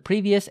as the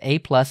previous A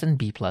Plus and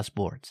B Plus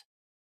boards.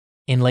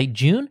 In late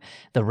June,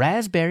 the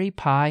Raspberry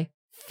Pi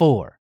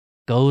 4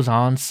 goes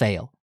on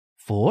sale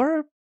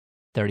for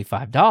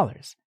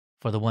 $35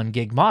 for the 1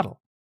 gig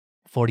model,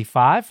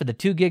 $45 for the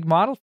 2 gig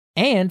model,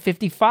 and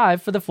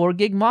 $55 for the 4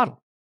 gig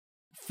model.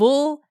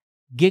 Full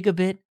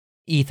gigabit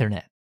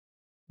Ethernet,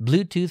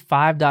 Bluetooth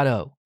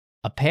 5.0,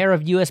 a pair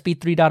of USB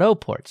 3.0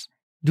 ports,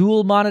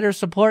 dual monitor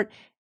support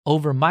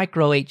over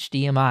micro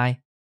HDMI,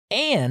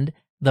 and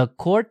the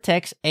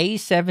Cortex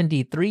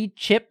A73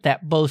 chip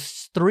that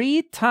boasts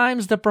 3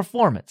 times the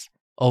performance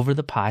over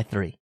the Pi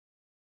 3.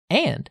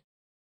 And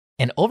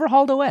an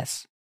overhauled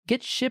OS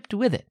gets shipped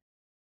with it.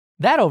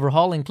 That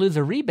overhaul includes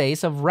a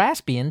rebase of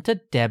Raspbian to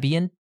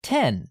Debian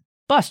 10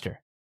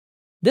 Buster.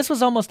 This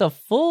was almost a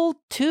full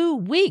 2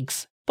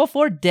 weeks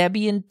before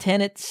Debian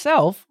 10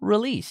 itself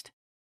released.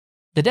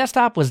 The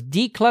desktop was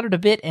decluttered a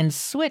bit and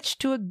switched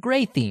to a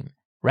gray theme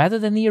rather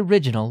than the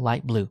original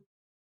light blue.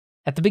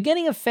 At the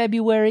beginning of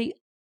February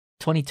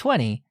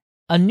 2020,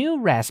 a new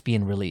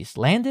Raspbian release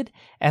landed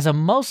as a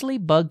mostly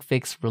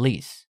bug-fix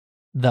release.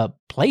 The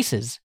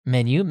Places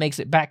menu makes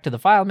it back to the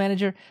file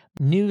manager,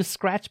 new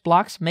scratch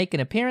blocks make an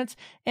appearance,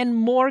 and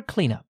more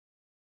cleanup.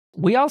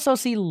 We also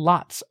see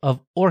lots of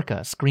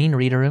Orca screen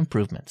reader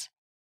improvements.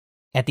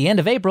 At the end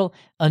of April,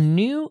 a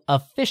new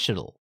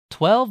official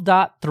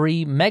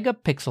 12.3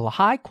 megapixel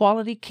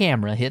high-quality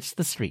camera hits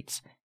the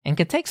streets and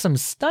can take some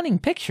stunning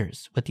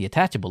pictures with the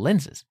attachable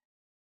lenses.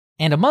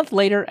 And a month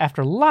later,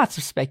 after lots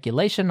of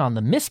speculation on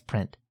the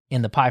misprint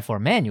in the Pi 4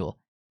 manual,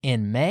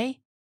 in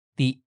May,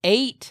 the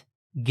 8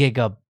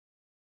 gigabyte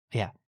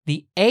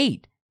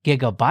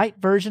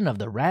version of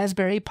the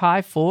Raspberry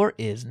Pi 4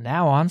 is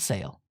now on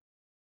sale.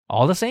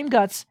 All the same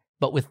guts,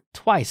 but with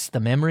twice the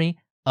memory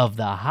of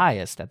the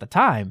highest at the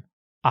time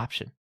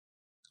option.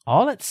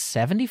 All at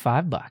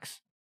 $75.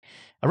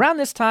 Around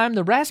this time,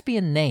 the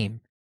Raspbian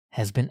name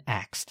has been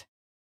axed.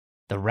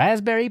 The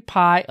Raspberry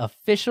Pi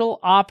official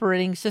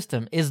operating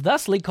system is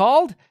thusly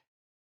called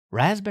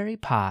Raspberry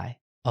Pi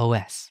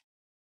OS.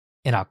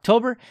 In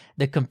October,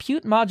 the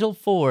Compute Module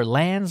 4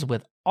 lands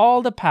with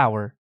all the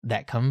power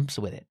that comes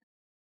with it.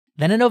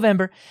 Then in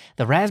November,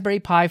 the Raspberry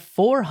Pi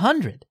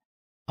 400,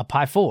 a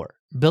Pi 4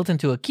 built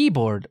into a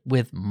keyboard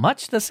with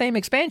much the same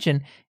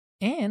expansion,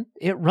 and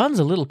it runs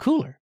a little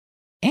cooler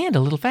and a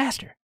little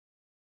faster.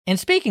 And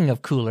speaking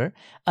of cooler,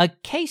 a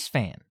case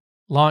fan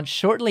launched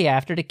shortly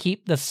after to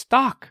keep the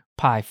stock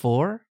Pi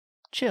 4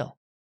 chill.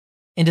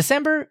 In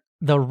December,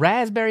 the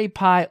Raspberry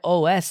Pi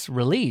OS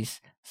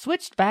release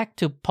switched back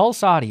to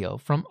Pulse Audio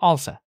from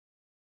ALSA.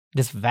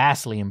 This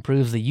vastly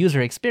improves the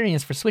user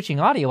experience for switching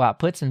audio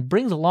outputs and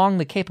brings along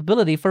the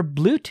capability for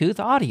Bluetooth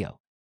audio.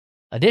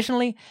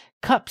 Additionally,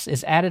 Cups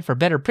is added for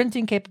better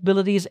printing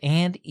capabilities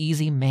and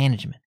easy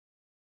management.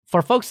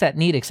 For folks that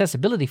need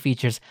accessibility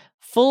features,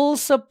 full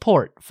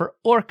support for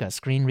Orca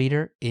screen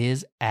reader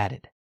is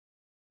added.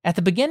 At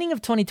the beginning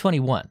of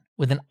 2021,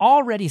 with an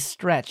already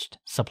stretched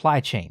supply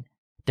chain,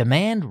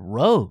 demand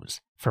rose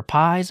for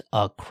Pis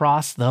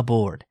across the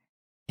board,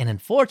 and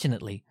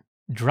unfortunately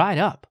dried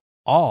up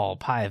all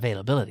Pi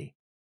availability.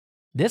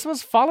 This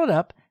was followed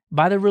up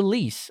by the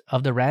release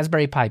of the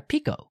Raspberry Pi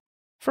Pico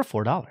for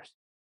 $4.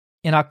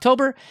 In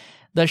October,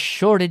 the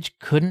shortage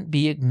couldn't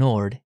be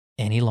ignored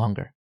any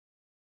longer.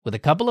 With a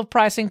couple of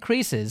price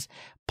increases,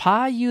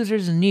 Pi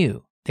users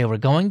knew they were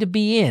going to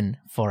be in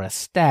for a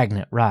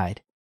stagnant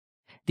ride.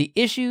 The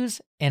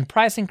issues and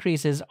price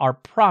increases are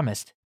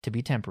promised to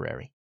be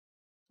temporary.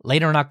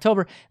 Later in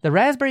October, the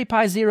Raspberry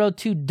Pi Zero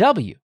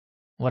 2W,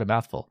 what a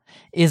mouthful,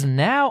 is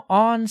now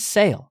on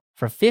sale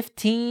for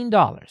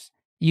 $15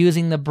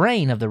 using the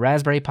brain of the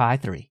Raspberry Pi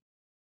 3.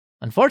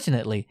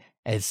 Unfortunately,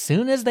 as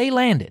soon as they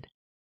landed,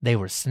 they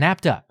were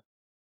snapped up,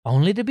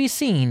 only to be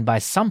seen by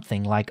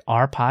something like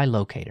our Pi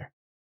locator.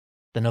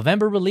 The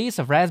November release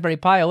of Raspberry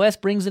Pi OS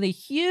brings in a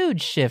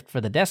huge shift for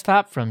the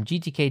desktop from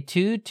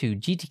GTK2 to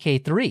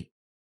GTK3.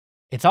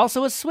 It's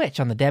also a switch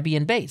on the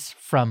Debian base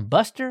from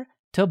Buster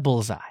to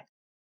Bullseye.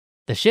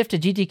 The shift to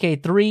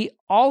GTK3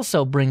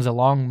 also brings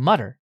along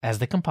Mutter as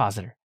the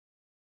compositor.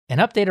 An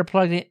updater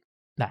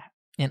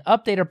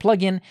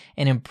plugin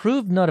and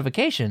improved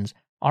notifications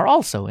are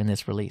also in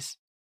this release.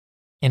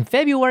 In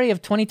February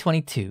of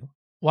 2022,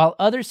 while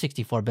other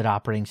 64-bit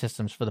operating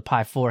systems for the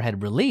Pi 4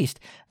 had released,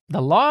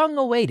 the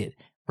long-awaited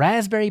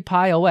Raspberry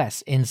Pi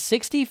OS in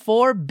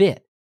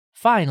 64-bit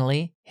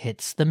finally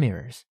hits the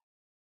mirrors.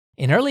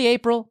 In early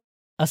April,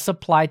 a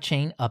supply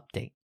chain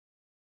update.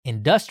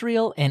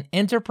 Industrial and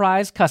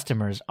enterprise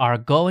customers are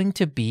going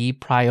to be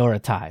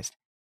prioritized,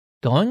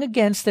 going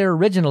against their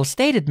original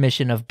stated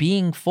mission of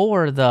being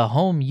for the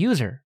home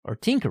user or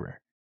tinkerer.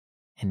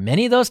 And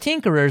many of those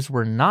tinkerers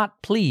were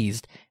not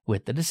pleased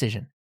with the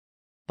decision.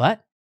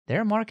 But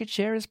their market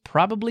share is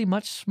probably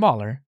much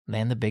smaller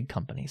than the big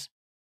companies.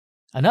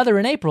 Another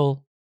in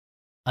April,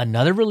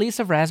 another release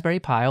of Raspberry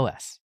Pi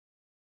OS.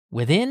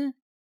 Within,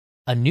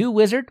 a new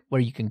wizard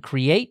where you can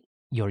create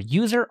your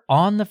user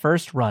on the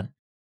first run.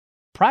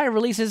 Prior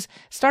releases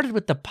started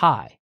with the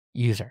Pi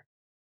user.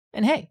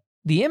 And hey,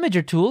 the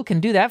Imager tool can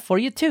do that for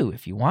you too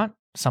if you want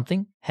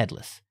something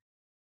headless.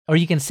 Or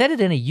you can set it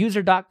in a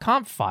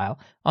user.conf file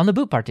on the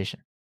boot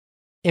partition.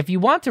 If you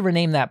want to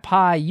rename that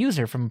Pi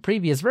user from a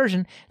previous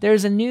version, there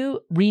is a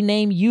new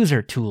Rename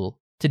User tool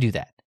to do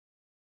that.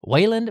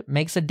 Wayland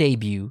makes a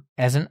debut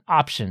as an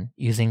option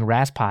using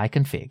Raspi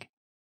config.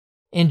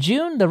 In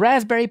June, the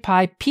Raspberry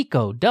Pi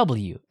Pico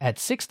W at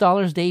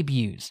 $6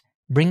 debuts,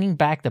 bringing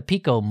back the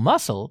Pico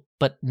Muscle,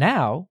 but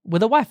now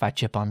with a Wi-Fi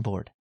chip on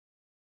board.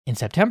 In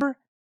September,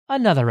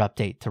 another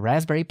update to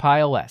Raspberry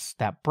Pi OS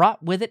that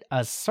brought with it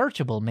a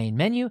searchable main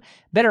menu,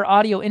 better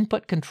audio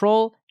input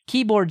control,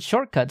 keyboard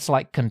shortcuts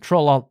like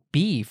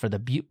Control-Alt-B for the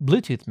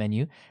Bluetooth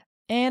menu,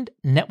 and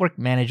network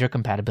manager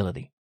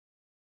compatibility.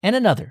 And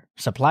another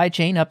supply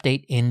chain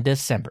update in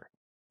December,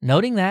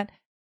 noting that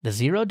the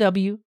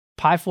 0W,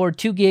 Pi 4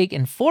 2GB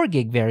and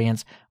 4GB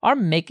variants are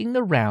making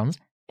the rounds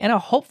and a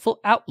hopeful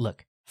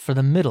outlook for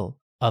the middle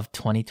of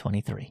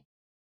 2023.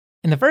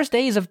 In the first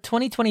days of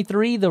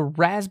 2023, the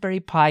Raspberry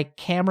Pi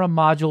Camera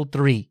Module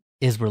 3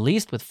 is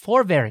released with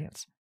 4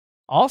 variants,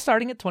 all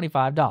starting at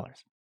 $25.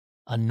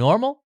 A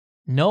normal,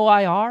 no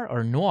IR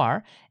or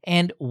noir,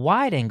 and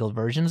wide-angle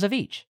versions of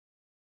each,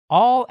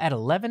 all at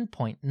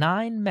 11.9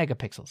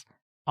 megapixels,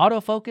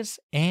 autofocus,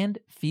 and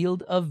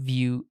field of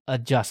view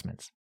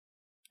adjustments.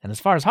 And as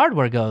far as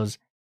hardware goes,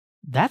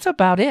 that's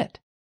about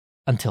it.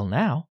 Until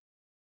now.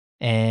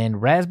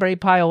 And Raspberry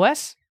Pi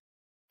OS,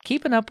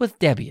 keeping up with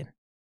Debian.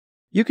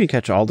 You can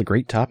catch all the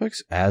great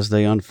topics as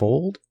they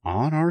unfold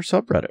on our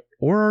subreddit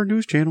or our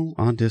news channel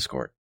on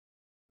Discord.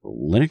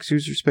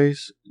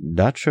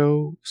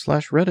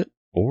 linuxuserspace.show/reddit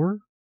or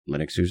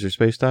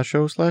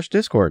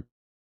linuxuserspace.show/discord.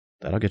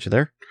 That'll get you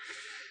there.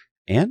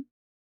 And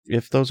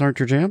if those aren't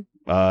your jam,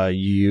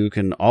 you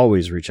can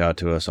always reach out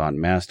to us on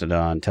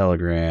Mastodon,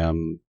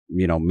 Telegram,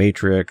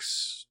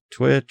 Matrix,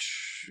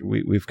 Twitch.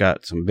 We've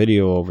got some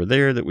video over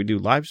there that we do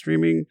live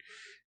streaming,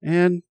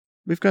 and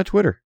we've got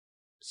Twitter.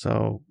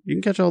 So you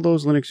can catch all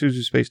those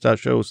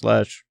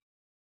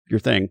linuxuserspace.show/your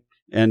thing,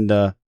 and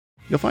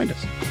you'll find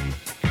us.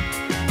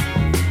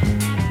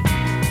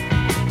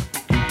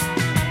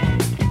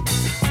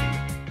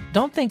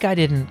 Don't think I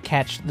didn't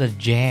catch the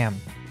jam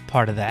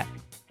part of that.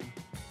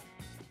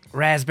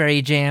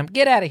 Raspberry jam.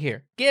 Get out of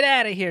here. Get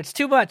out of here. It's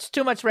too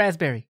much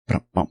raspberry.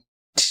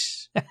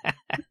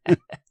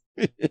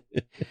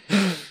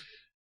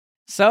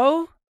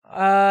 So,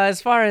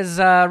 as far as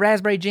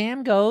Raspberry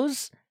Jam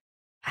goes,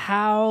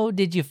 how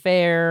did you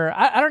fare?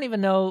 I don't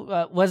even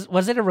know.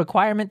 Was it a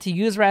requirement to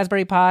use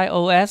Raspberry Pi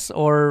OS,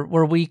 or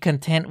were we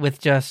content with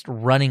just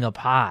running a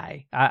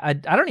Pi? I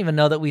don't even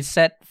know that we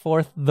set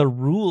forth the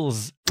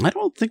rules. I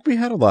don't think we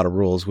had a lot of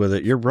rules with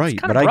it. You're right,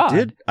 but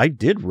broad. I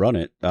did run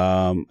it.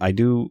 I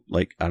do,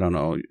 I don't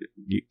know.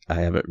 I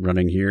have it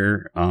running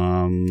here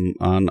on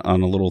a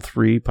little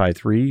Pi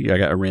 3.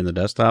 I ran the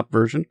desktop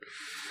version.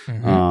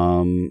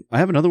 Mm-hmm. I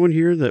have another one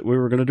here that we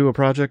were going to do a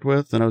project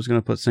with, and I was going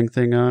to put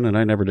SyncThing on, and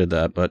I never did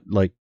that. But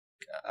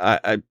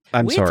I'm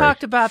sorry. We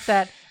talked about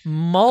that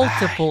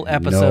multiple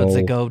episodes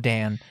ago,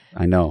 Dan.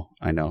 I know.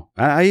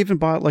 I even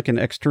bought an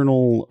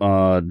external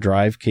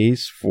drive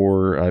case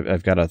for.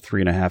 I've got a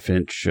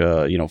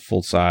 3.5-inch,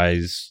 full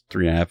size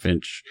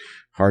 3.5-inch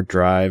hard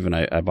drive, and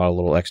I bought a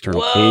little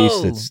external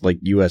case that's like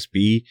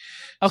USB.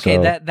 Okay,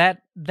 so,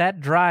 that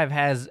drive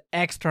has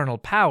external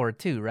power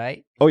too,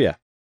 right? Oh yeah.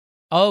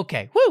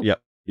 Okay. Woo.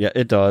 Yep. Yeah,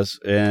 it does.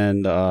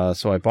 And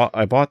so I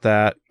bought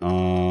that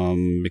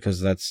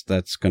because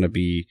that's going to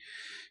be,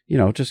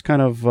 just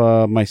kind of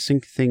my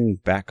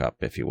SyncThing backup,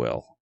 if you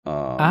will.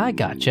 I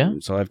gotcha.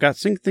 So I've got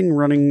SyncThing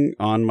running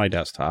on my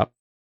desktop.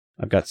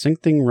 I've got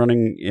SyncThing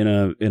running in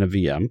a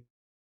VM.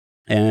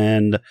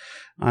 And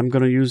I'm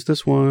going to use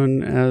this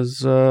one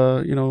as,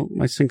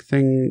 my sync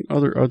thing,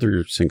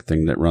 other sync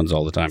thing that runs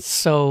all the time.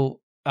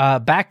 So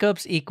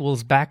backups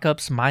equals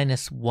backups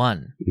minus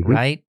 1,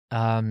 right?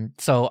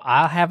 So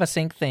I'll have a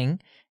sync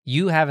thing.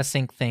 You have a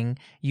sync thing.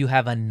 You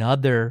have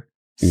another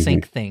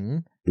sync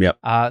thing. Yep.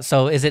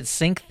 So is it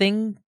sync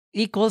thing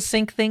equals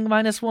sync thing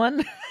minus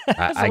 1?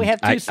 So we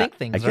have two sync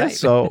things, right? I guess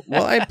so.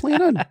 Well, I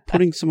plan on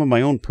putting some of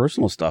my own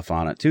personal stuff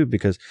on it too,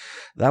 because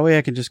that way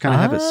I can just kind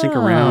of have it sync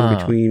around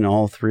between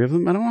all three of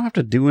them. I don't have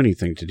to do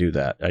anything to do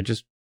that. I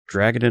just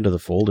drag it into the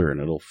folder and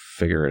it'll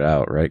figure it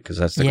out, right? Because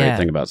that's the great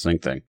thing about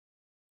sync thing.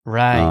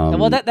 Right.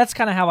 Well, that's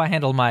kind of how I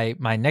handle my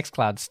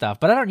Nextcloud stuff,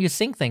 but I don't use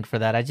SyncThing for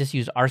that. I just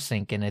use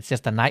rsync, and it's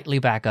just a nightly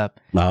backup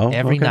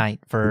every night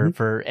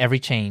for every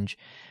change.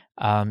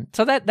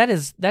 So that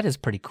is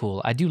pretty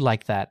cool. I do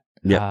like that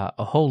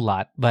a whole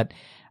lot, but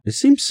it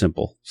seems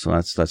simple. So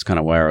that's kind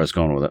of where I was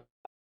going with it.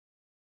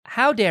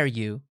 How dare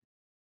you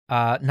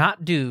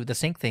not do the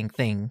SyncThing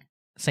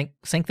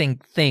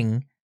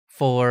thing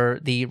for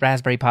the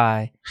Raspberry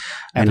Pi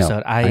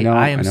episode?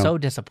 I am so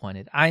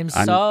disappointed.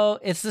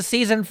 It's the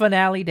season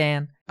finale,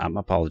 Dan. I'm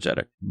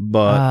apologetic,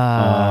 but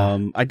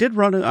I did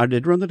run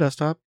the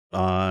desktop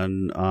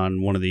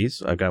on one of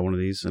these. I got one of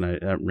these and I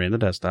ran the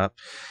desktop,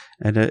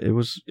 and it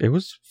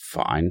was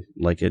fine.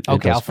 Like it.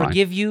 Okay, it I'll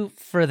forgive you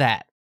for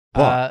that.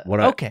 But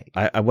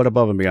I went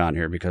above and beyond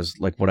here, because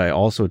like what I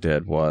also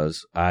did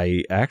was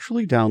I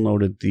actually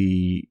downloaded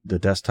the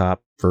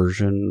desktop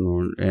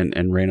version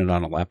and ran it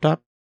on a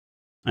laptop.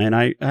 And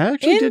I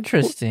actually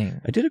Interesting.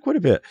 I did it quite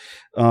a bit.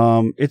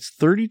 It's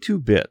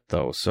 32-bit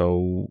though,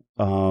 so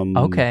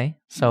okay.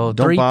 So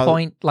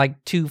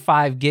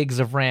 3.25 gigs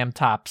of RAM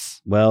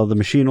tops. Well, the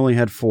machine only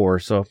had 4,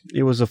 so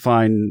it was a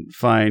fine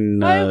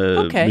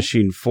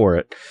machine for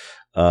it.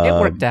 It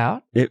worked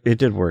out. It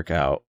did work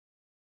out.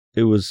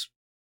 It was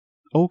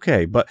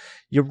okay, but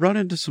you run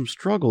into some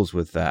struggles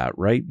with that,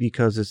 right?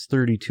 Because it's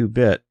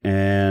 32-bit,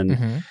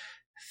 and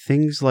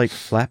things like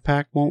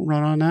Flatpak won't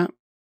run on that.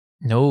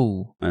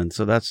 No, and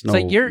so that's so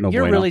you're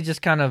really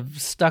just kind of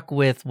stuck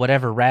with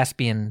whatever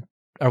Raspbian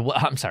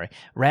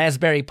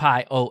Raspberry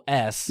Pi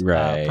OS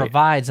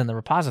provides in the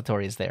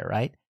repositories there,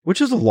 right? Which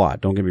is a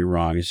lot. Don't get me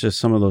wrong. It's just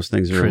some of those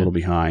things are a little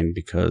behind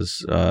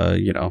because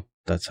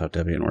that's how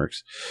Debian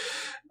works.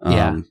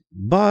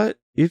 But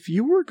if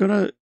you were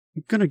gonna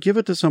give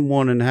it to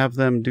someone and have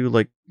them do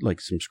like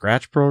some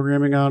scratch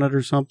programming on it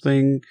or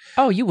something,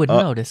 you wouldn't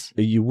notice.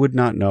 You would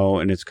not know,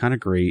 and it's kind of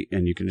great,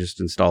 and you can just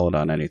install it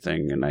on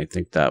anything, and I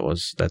think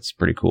that's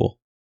pretty cool.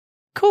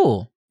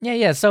 Cool.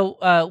 Yeah. So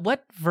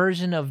what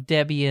version of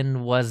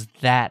Debian was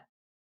that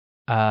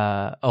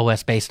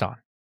OS based on?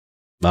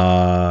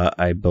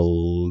 I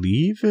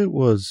believe it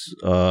was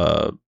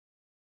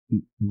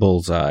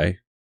Bullseye.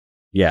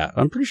 Yeah,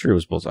 I'm pretty sure it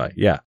was Bullseye.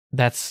 Yeah.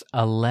 That's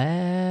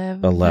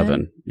 11?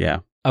 11, yeah.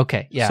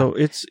 Okay, yeah. So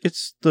it's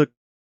the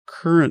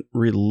current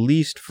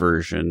released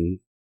version,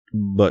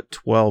 but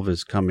 12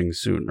 is coming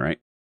soon, right?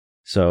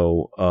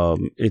 So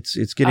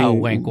it's getting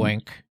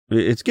wink.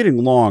 It's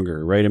getting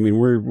longer, right? I mean,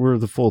 we're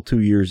the full 2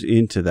 years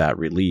into that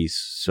release,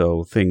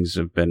 so things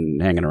have been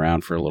hanging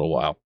around for a little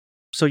while.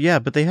 So yeah,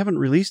 but they haven't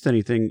released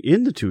anything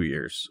in the 2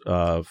 years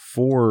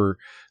for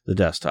the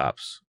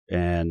desktops,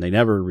 and they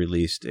never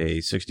released a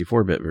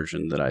 64-bit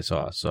version that I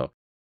saw. So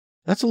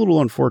that's a little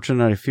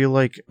unfortunate. I feel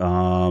like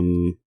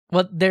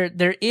well,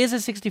 there is a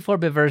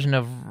 64-bit version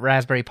of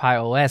Raspberry Pi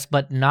OS,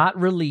 but not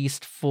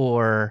released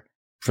for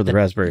the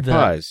Raspberry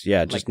Pis.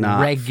 Yeah, just like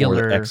not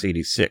regular for the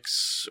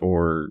x86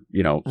 or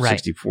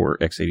 64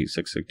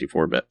 x86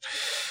 64-bit.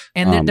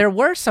 And there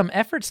were some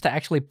efforts to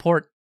actually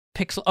port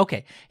Pixel.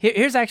 Okay,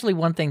 here's actually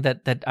one thing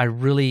that I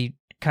really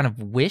kind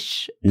of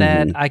wish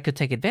that I could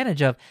take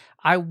advantage of.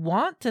 I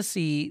want to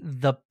see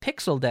the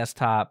Pixel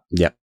desktop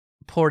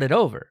ported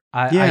over.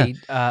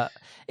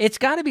 It's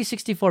got to be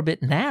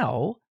 64-bit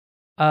now.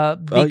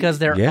 Because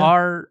there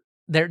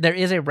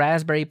is a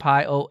Raspberry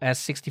Pi OS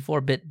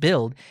 64-bit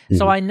build,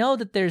 so I know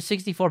that there's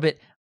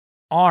 64-bit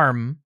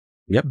ARM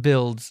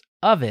builds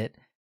of it.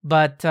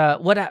 But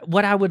what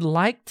I would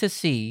like to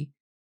see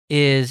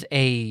is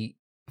a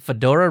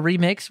Fedora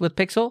remix with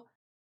Pixel,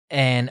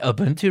 and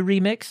Ubuntu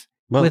remix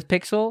with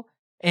Pixel,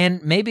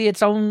 and maybe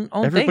its own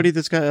everybody thing.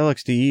 That's got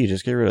LXDE,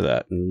 just get rid of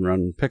that and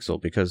run Pixel,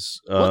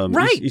 because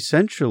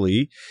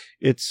essentially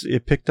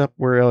it picked up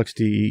where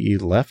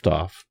LXDE left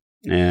off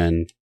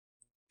and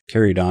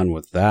carried on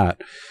with that,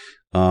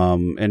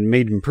 and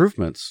made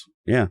improvements.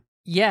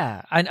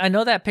 Yeah, I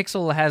know that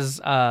Pixel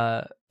has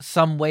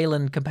some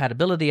Wayland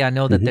compatibility. I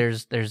know that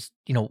there's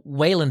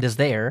Wayland is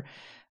there,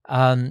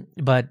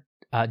 but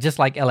just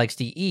like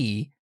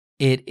LXDE,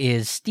 it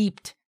is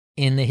steeped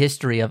in the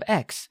history of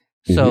X,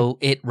 so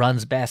it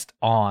runs best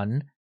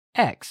on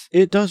X.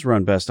 It does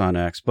run best on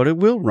X, but it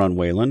will run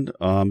Wayland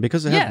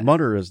because it has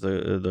Mutter as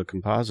the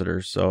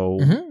compositor. So,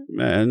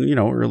 and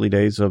early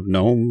days of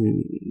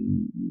GNOME,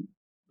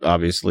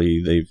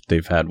 obviously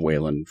they've had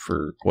Wayland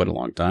for quite a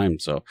long time.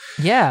 So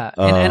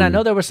and I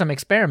know there were some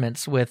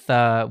experiments with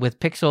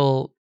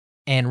Pixel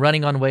and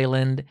running on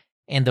Wayland,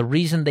 and the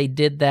reason they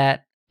did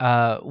that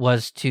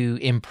was to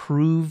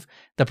improve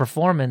the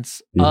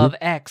performance of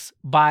X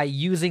by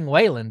using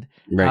Wayland,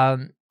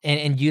 Right.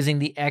 and using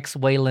the X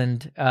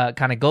Wayland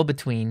kind of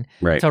go-between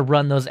Right. to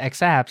run those X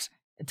apps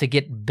to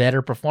get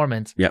better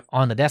performance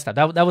on the desktop.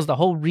 That was the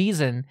whole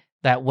reason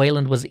that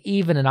Wayland was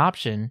even an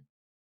option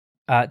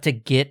to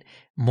get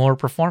more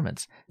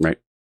performance. Right.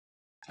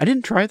 I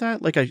didn't try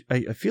that. Like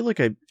I feel like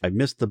I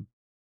missed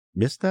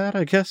that.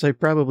 I guess I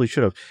probably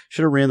should have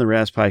ran the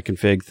Raspberry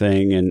config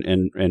thing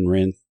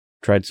and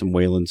tried some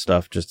Wayland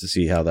stuff just to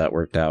see how that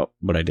worked out,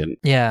 but I didn't.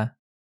 Yeah.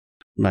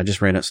 I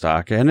just ran it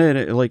stock, and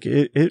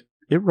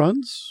it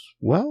runs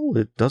well.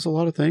 It does a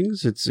lot of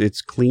things.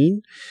 It's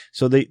clean.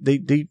 So they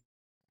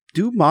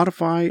do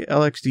modify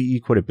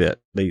LXDE quite a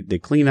bit. They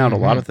clean out a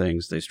lot of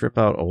things. They strip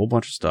out a whole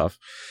bunch of stuff.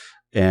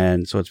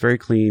 And so it's very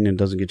clean and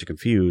doesn't get you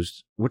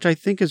confused, which I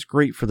think is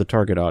great for the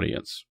target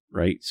audience,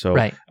 right? So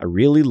I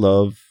really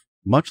love,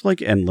 much like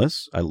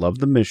Endless, I love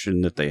the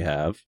mission that they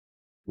have,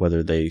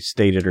 whether they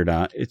state it or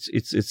not.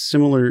 It's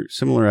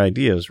similar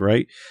ideas,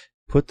 right?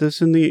 Put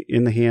this in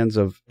the hands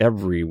of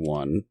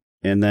everyone,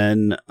 and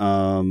then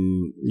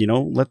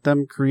let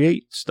them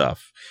create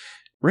stuff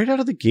right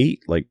out of the gate.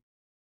 Like,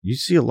 you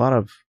see a lot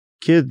of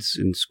kids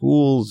in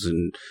schools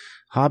and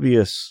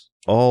hobbyists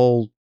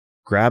all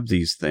grab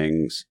these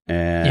things,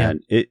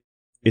 and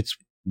it's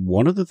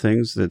one of the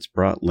things that's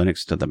brought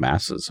Linux to the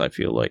masses, I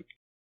feel like.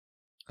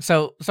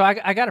 So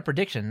I got a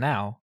prediction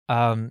now,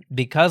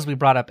 because we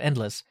brought up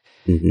Endless.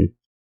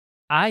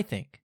 I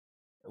think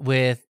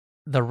with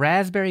the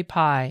Raspberry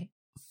Pi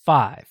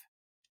 5,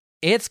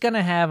 it's going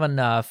to have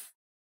enough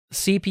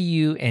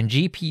CPU and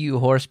GPU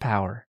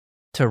horsepower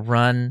to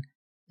run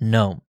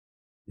GNOME.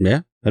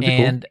 Yeah, that'd be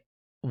cool. And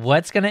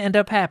what's going to end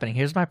up happening?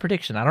 Here's my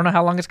prediction. I don't know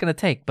how long it's going to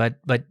take, but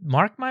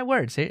mark my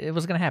words, it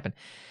was going to happen.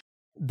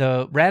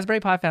 The Raspberry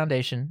Pi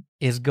Foundation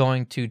is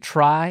going to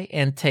try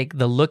and take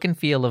the look and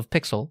feel of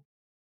Pixel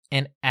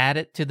and add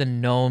it to the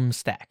GNOME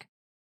stack.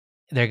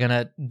 They're going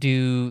to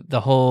do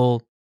the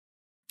whole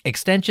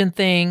extension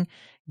thing,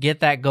 get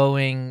that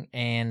going,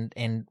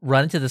 and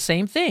run into the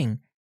same thing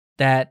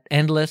that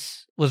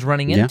Endless was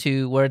running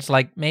into, where it's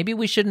like, maybe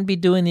we shouldn't be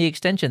doing the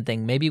extension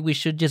thing. Maybe we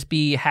should just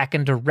be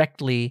hacking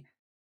directly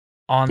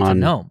onto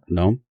GNOME.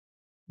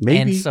 Maybe.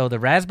 And so the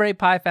Raspberry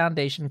Pi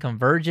Foundation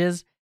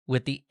converges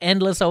with the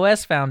Endless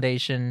OS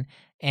Foundation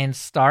and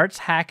starts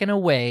hacking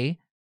away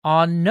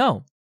on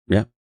GNOME.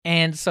 Yeah.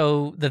 And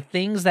so the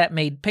things that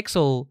made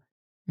Pixel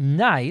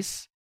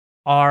nice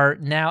are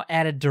now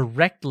added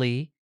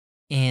directly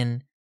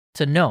in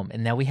to GNOME.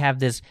 And now we have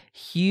this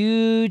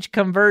huge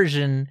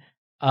conversion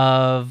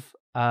of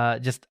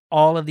just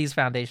all of these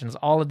foundations,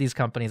 all of these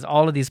companies,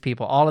 all of these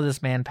people, all of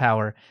this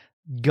manpower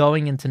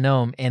going into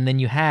GNOME. And then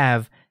you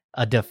have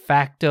a de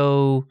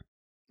facto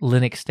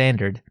Linux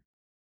standard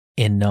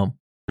in GNOME.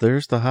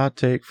 There's the hot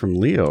take from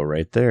Leo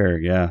right there.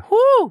 Yeah.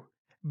 Whoo!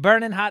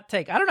 Burning hot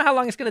take. I don't know how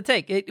long it's going to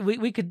take.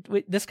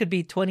 This could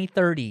be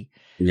 2030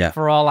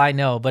 for all I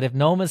know. But if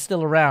GNOME is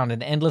still around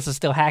and Endless is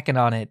still hacking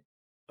on it,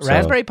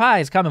 Raspberry Pi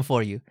is coming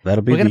for you. We're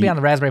going to be on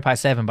the Raspberry Pi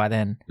 7 by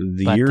then.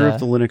 The year of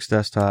the Linux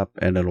desktop,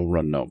 and it'll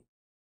run GNOME.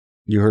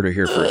 You heard it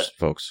here first,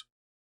 folks.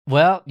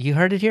 Well, you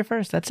heard it here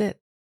first. That's it.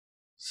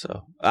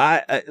 So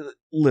I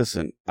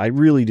listen. I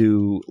really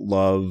do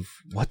love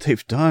what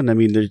they've done. I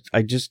mean,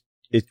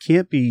 it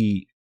can't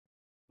be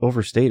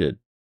overstated.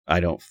 I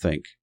don't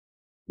think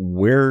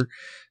where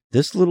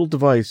this little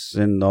device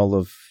and all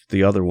of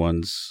the other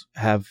ones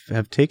have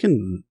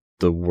taken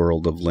the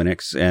world of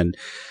Linux and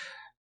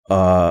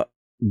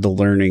the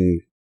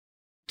learning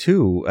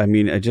too. I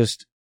mean,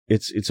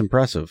 it's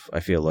impressive. I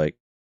feel like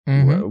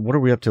what are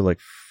we up to? Like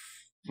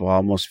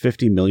almost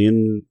 50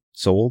 million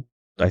sold,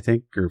 I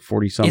think, or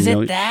 40 some million.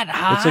 Is it that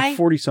high? It's like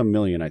 40 some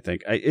million, I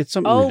think. It's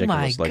something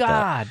ridiculous like that. Oh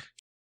my God.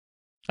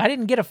 I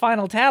didn't get a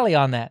final tally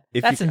on that.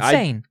 That's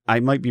insane. I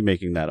might be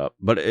making that up,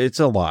 but it's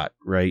a lot,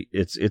 right?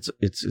 It's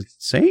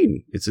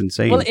insane. It's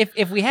insane. Well,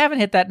 if we haven't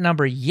hit that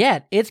number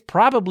yet, it's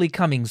probably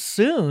coming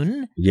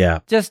soon. Yeah.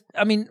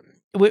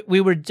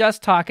 We were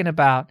just talking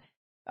about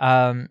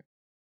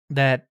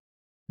that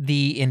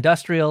the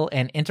industrial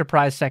and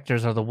enterprise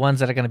sectors are the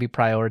ones that are going to be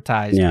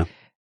prioritized.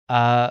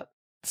 Yeah.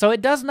 So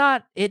it does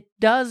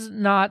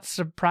not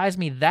surprise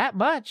me that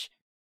much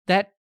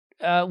that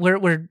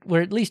we're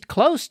at least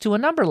close to a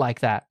number like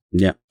that.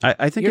 Yeah,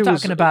 I think you're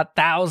talking about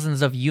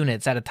thousands of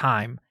units at a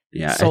time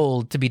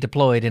sold to be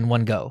deployed in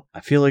one go. I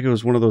feel like it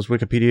was one of those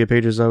Wikipedia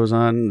pages I was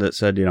on that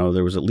said,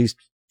 there was at least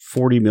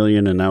 40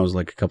 million, and that was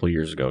like a couple of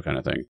years ago kind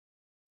of thing.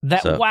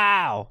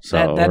 Wow.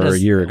 That is a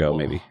year ago,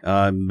 maybe.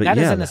 But that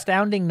is an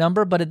astounding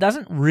number, but it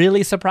doesn't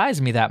really surprise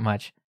me that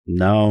much.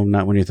 No,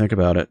 not when you think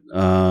about it.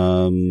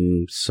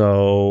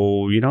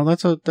 So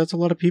that's a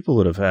lot of people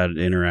that have had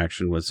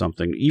interaction with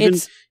something, even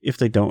if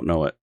they don't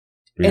know it.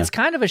 Yeah. It's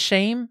kind of a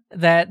shame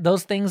that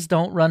those things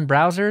don't run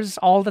browsers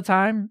all the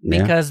time,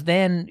 because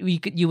then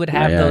you would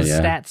have those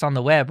stats on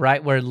the web,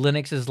 right? Where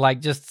Linux is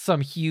like just some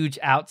huge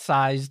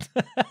outsized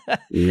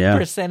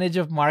percentage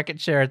of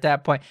market share at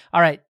that point.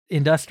 All right,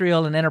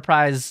 industrial and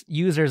enterprise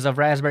users of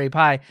Raspberry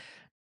Pi,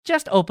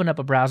 just open up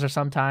a browser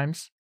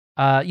sometimes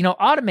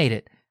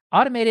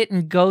Automate it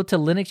and go to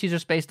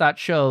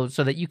linuxuserspace.show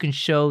so that you can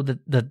show the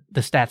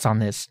stats on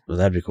this. Well,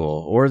 that'd be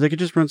cool. Or they could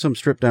just run some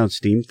stripped down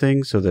Steam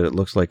thing so that it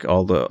looks like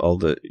all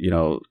the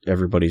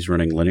everybody's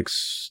running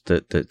Linux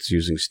that's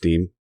using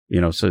Steam.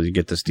 So you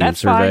get the Steam That's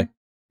survey. Fine.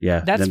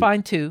 Yeah, that's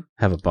fine too.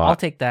 Have a bot. I'll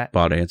take that.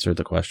 Bot answer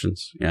the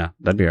questions. Yeah,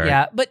 that'd be all right.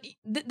 Yeah, but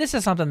this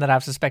is something that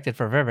I've suspected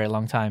for a very, very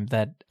long time,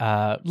 that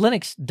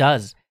Linux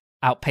does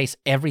outpace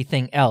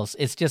everything else.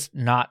 It's just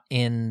not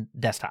in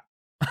desktop.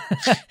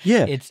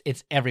 Yeah,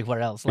 it's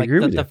everywhere else. I Like agree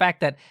with the you. fact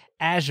that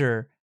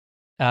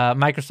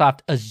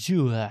Microsoft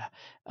Azure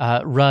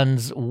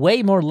runs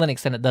way more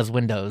Linux than it does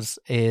Windows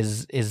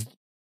is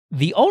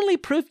the only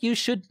proof you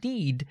should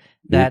need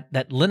that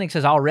Linux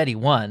has already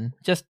won,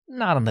 just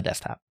not on the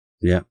desktop.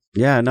 Yeah.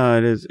 No,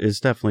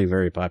 it's definitely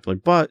very popular,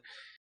 but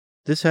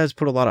this has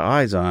put a lot of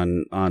eyes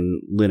on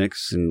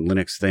Linux and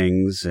Linux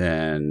things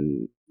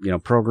and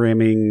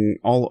programming,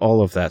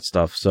 all of that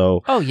stuff.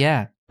 So oh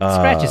yeah.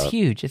 Scratch is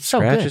huge. It's so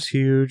Scratch good. is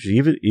huge.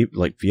 Even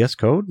like VS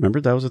Code.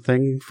 Remember that was a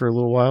thing for a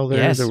little while there.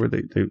 Yes.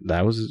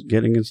 That was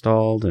getting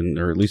installed,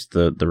 or at least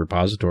the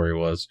repository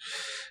was,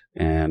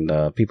 and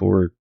people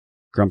were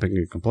grumping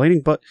and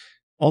complaining. But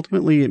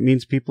ultimately, it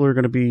means people are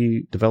going to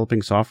be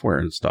developing software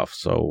and stuff.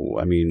 So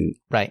I mean,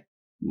 right?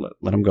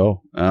 Let them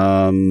go.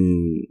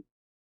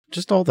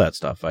 Just all that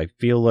stuff. I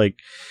feel like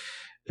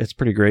it's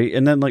pretty great.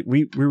 And then like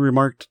we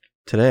remarked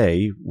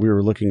today, we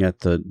were looking at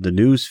the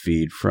news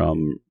feed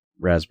from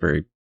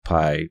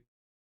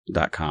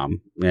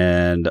RaspberryPi.com,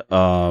 and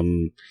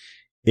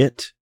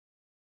it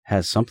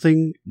has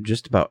something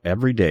just about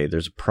every day.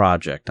 There's a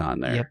project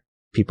on there. Yep.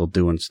 People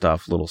doing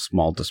stuff, little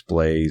small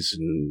displays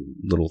and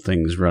little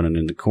things running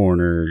in the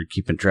corner,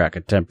 keeping track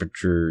of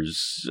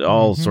temperatures,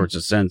 all sorts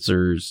of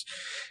sensors.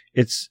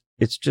 It's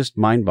just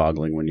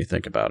mind-boggling when you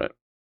think about it.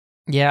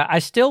 Yeah, I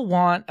still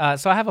want.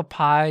 So I have a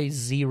Pi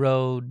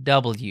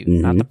 0W,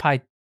 not the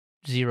Pi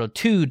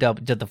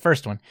 02W, the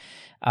first one.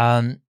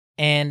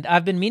 And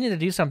I've been meaning to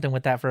do something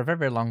with that for a very,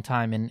 very long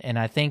time. And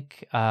I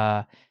think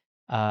I've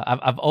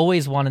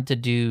always wanted to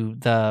do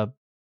the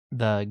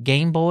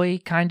Game Boy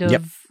kind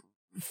of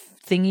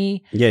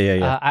thingy.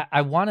 Yeah.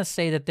 I want to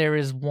say that there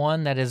is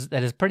one that is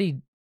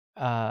pretty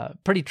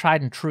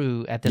tried and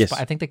true at this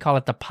point. I think they call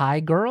it the Pi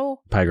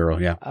Girl. Pi Girl,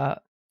 yeah.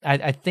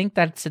 I think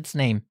that's its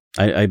name.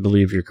 I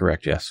believe you're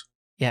correct, yes.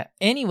 Yeah.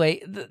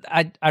 Anyway,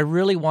 I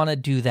really want to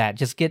do that.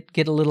 Just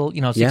get a little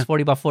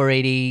 640 by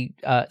 480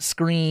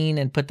 screen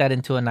and put that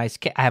into a nice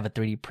kit. I have a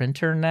 3D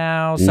printer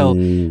now, so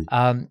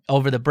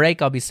over the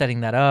break I'll be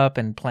setting that up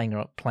and playing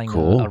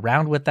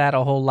around with that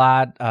a whole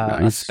lot.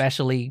 Nice.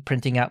 Especially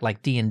printing out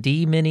like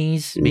D&D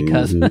minis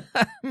because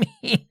I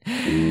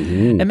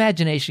mean,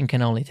 imagination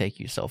can only take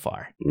you so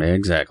far.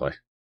 Exactly.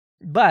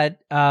 But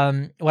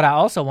what I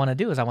also want to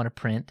do is I want to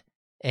print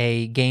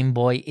a Game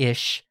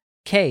Boy-ish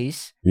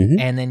case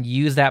and then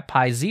use that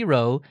Pi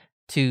Zero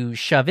to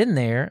shove in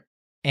there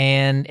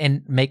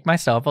and make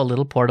myself a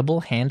little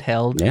portable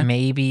handheld,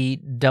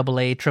 maybe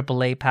AA,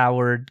 AAA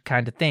powered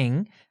kind of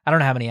thing. I don't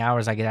know how many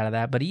hours I get out of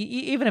that, but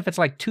even if it's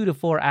like 2 to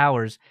 4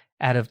 hours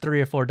out of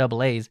 3 or 4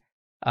 AA's,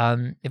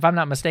 if I'm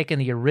not mistaken,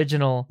 the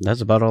original...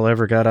 That's about all I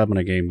ever got up on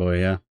a Game Boy,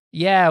 yeah.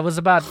 Yeah, it was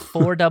about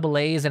 4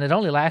 AA's and it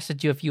only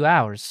lasted you a few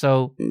hours.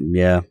 So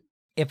yeah,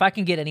 if I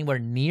can get anywhere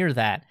near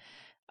that,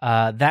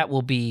 that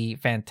will be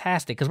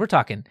fantastic because we're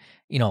talking,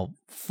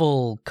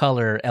 full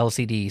color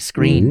LCD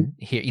screen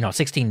here,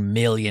 16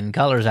 million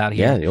colors out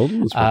here. Yeah, the old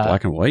ones were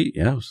black and white.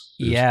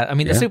 Yeah. I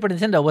mean, the Super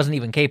Nintendo wasn't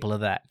even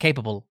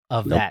capable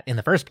of that in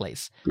the first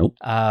place. Nope.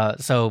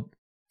 So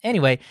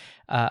anyway,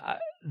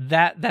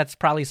 that's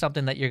probably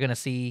something that you're going to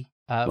see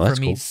for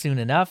me soon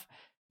enough.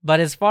 But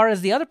as far as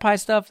the other Pi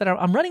stuff that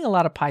I'm running a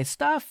lot of Pi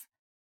stuff,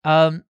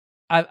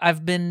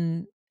 I've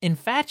been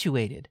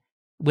infatuated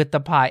with the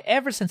Pi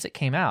ever since it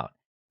came out.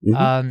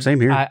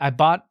 Same here. I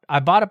bought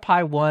a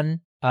Pi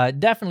 1.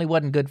 Definitely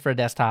wasn't good for a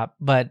desktop,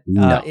 but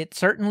it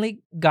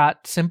certainly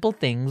got simple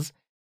things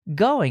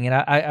going. And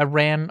I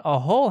ran a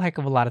whole heck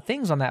of a lot of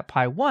things on that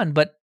Pi 1,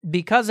 but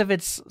because of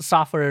its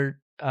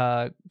software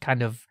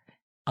kind of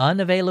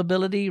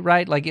unavailability,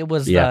 right? Like it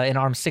was an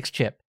ARM 6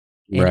 chip.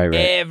 And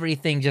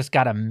everything just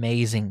got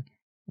amazing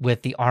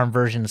with the ARM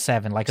version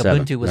 7. Like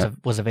Ubuntu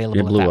was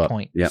available at that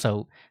point. Yep.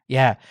 So,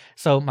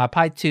 So my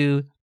Pi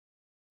 2...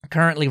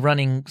 currently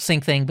running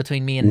sync thing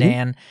between me and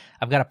Dan.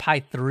 I've got a Pi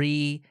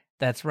 3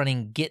 that's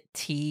running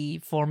Git-T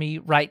for me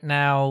right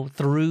now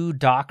through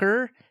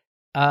Docker.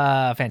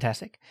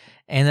 Fantastic.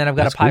 And then I've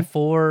got a Pi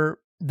 4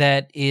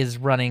 that is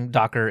running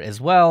Docker as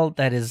well.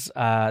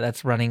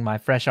 That's running my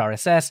fresh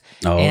RSS.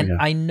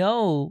 I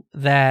know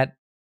that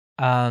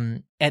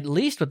at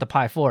least with the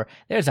Pi 4,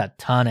 there's a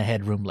ton of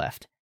headroom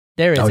left.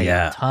 There is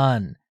a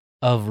ton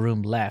of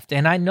room left.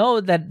 And I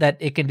know that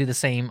it can do the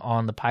same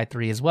on the Pi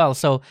 3 as well.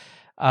 So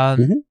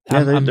they're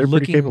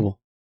pretty capable.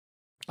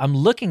 I'm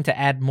looking to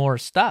add more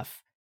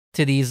stuff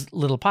to these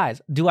little Pis.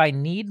 Do I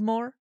need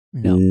more?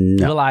 No.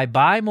 Will I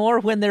buy more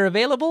when they're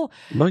available?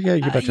 Well, yeah,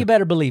 you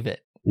better believe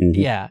it.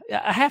 Yeah,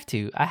 I have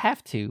to.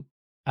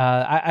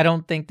 I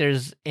don't think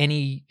there's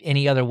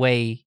any other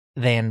way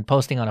than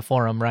posting on a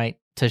forum, right?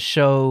 To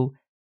show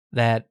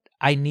that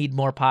I need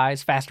more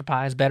pies, faster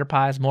pies, better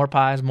pies, more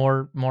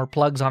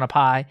plugs on a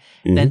pie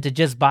than to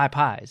just buy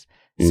pies.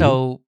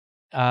 So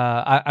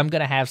I'm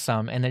going to have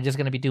some, and they're just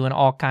going to be doing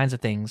all kinds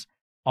of things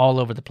all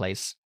over the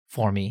place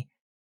for me.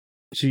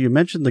 So you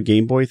mentioned the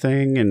Game Boy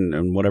thing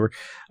and whatever.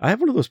 I have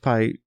one of those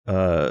Pi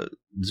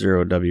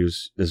Zero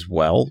Ws as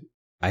well.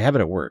 I have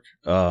it at work.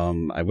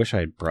 I wish I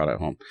had brought it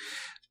home.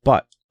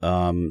 But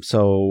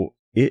so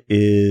it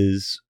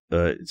is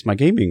it's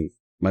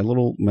my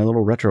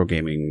little retro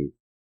gaming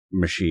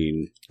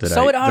machine it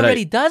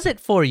already does it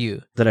for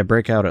you. That I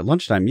break out at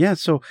lunchtime. Yeah,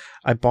 so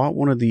I bought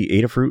one of the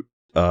Adafruit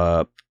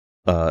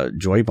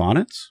Joy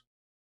bonnets.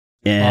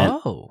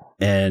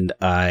 And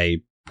I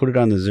put it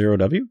on the Zero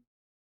W.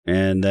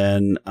 And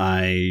then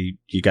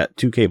you got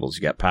two cables.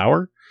 You got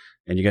power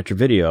and you got your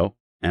video.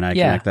 And I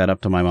connect that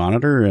up to my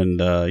monitor. And,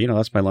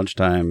 that's my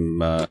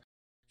lunchtime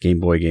Game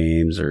Boy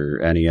games or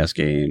NES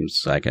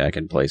games. I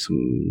can play some,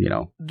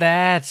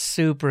 That's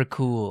super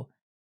cool.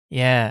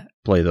 Yeah.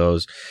 Play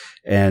those.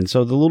 And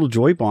so the little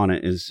Joy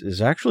bonnet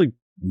is actually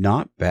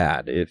not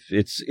bad. If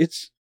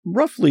it's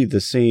roughly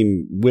the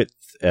same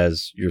width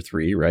as your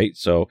 3, right?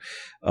 So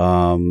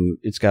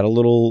it's got a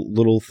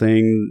little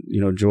thing,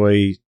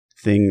 Joy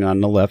thing on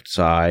the left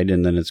side,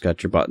 and then it's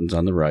got your buttons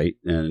on the right,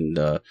 and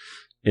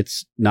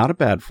it's not a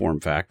bad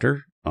form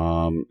factor.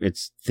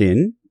 It's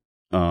thin,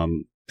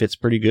 fits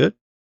pretty good.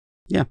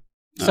 Yeah.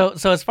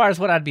 So as far as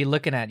what I'd be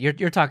looking at,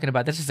 you're talking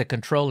about, this is a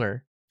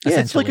controller. Yeah,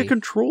 it's like a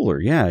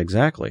controller. Yeah,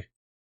 exactly.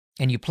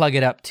 And you plug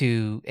it up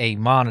to a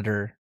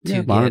monitor.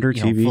 Monitor,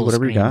 TV,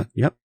 whatever screen. You got.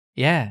 Yep.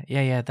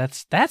 Yeah.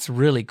 That's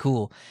really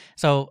cool.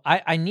 So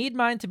I need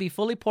mine to be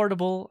fully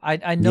portable.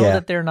 I know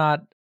that they're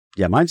not.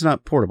 Yeah, mine's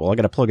not portable. I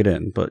got to plug it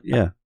in, but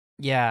yeah.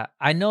 Yeah,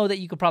 I know that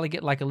you could probably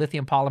get like a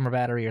lithium polymer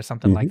battery or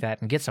something like that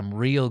and get some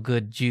real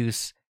good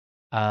juice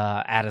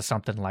out of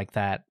something like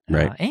that.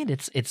 Right. And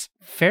it's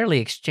fairly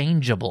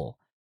exchangeable.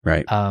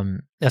 Right.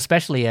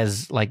 Especially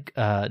as like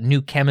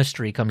new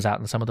chemistry comes out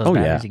in some of those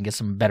batteries, you can get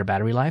some better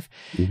battery life.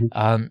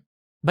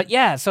 But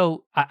yeah,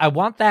 so I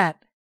want that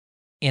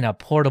in a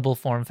portable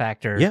form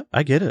factor. Yeah,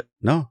 I get it.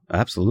 No,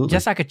 absolutely.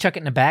 Just so I could chuck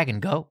it in a bag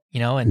and go,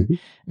 and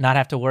not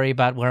have to worry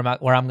about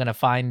where I'm going to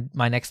find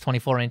my next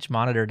 24-inch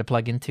monitor to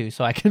plug into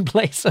so I can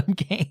play some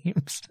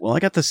games. Well, I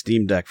got the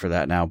Steam Deck for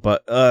that now,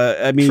 but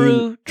I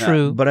mean,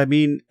 true. But I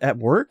mean, at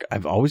work,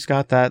 I've always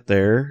got that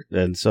there,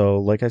 and so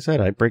like I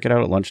said, I break it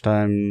out at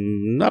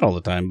lunchtime. Not all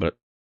the time, but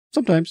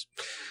sometimes.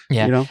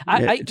 Yeah,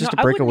 just to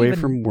break away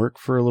from work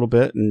for a little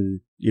bit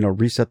and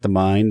reset the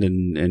mind,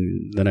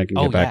 and then I can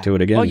get back to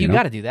it again. Oh, you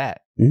got to do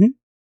that. Mm-hmm.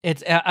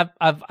 It's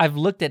I've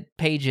looked at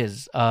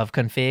pages of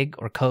config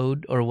or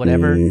code or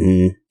whatever,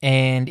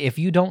 and if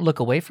you don't look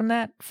away from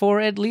that for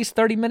at least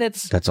 30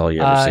 minutes, that's all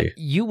you ever see.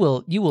 You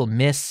will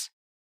miss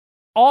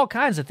all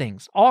kinds of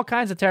things, all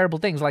kinds of terrible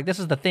things. Like this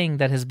is the thing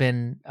that has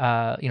been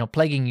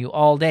plaguing you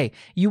all day.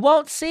 You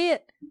won't see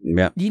it.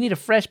 Yeah. You need a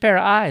fresh pair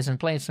of eyes, and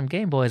playing some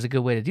Game Boy is a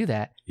good way to do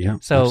that. Yeah,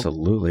 so,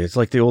 absolutely. It's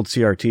like the old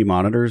CRT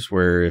monitors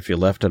where if you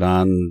left it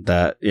on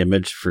that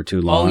image for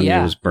too long,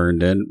 it was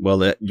burned in.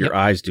 Well, your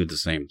eyes do the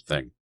same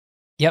thing.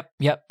 Yep.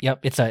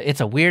 It's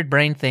a weird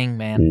brain thing,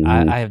 man.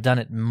 I have done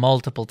it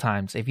multiple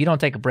times. If you don't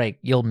take a break,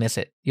 you'll miss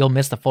it. You'll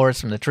miss the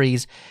forest from the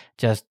trees.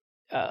 Just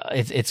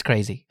it's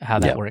crazy how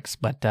that works.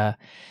 But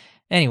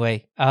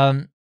anyway,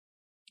 so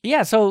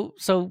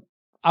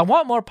I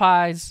want more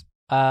pies.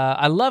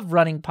 I love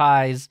running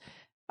pies.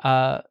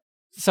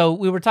 So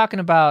we were talking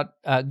about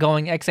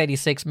going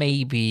x86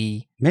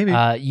 maybe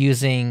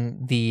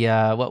using the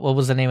what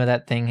was the name of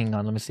that thing? Hang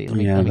on, let me see. Let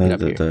me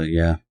get up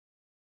here.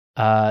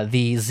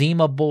 The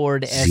Zima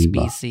board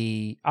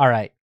SBC. All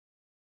right.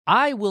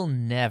 I will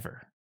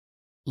never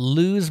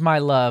lose my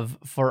love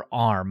for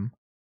ARM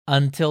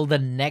until the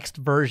next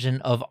version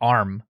of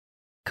ARM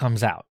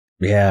comes out.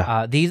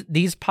 Yeah.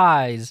 These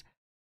pies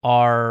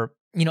are,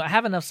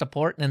 have enough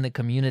support in the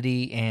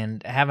community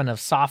and have enough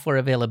software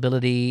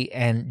availability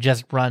and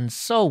just run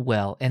so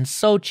well and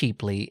so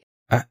cheaply.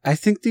 I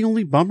think the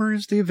only bummer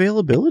is the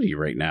availability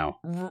right now.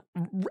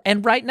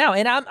 And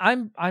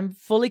I'm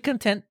fully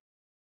content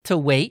to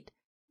wait.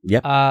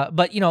 Yep.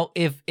 But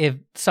if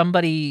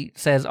somebody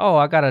says, "Oh,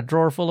 I got a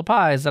drawer full of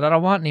pies that I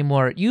don't want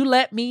anymore," you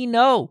let me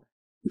know.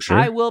 Sure.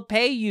 I will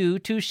pay you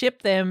to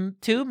ship them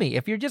to me.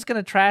 If you're just going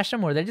to trash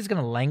them or they're just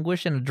going to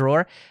languish in a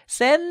drawer,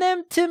 send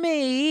them to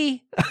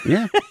me.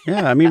 Yeah.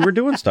 I mean, we're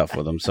doing stuff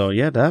with them, so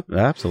yeah,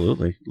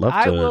 absolutely.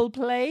 I will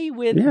play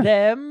with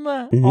them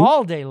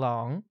all day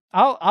long.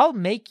 I'll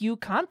make you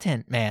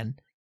content, man.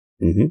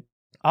 Mm-hmm.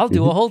 I'll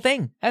do a whole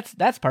thing.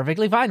 That's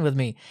perfectly fine with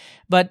me.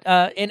 But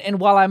and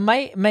while I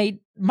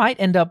might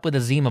end up with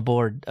a Zima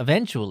board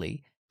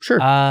eventually, sure.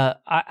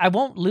 I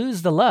won't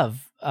lose the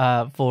love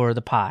for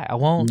the Pi. I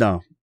won't.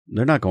 No,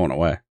 they're not going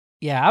away.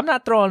 Yeah, I'm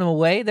not throwing them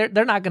away.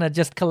 They're not going to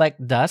just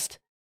collect dust.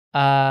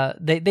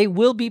 They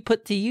will be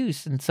put to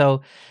use. And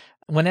so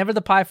whenever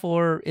the Pi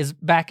 4 is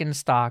back in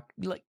stock,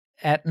 like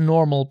at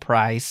normal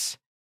price,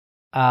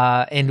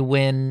 and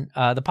when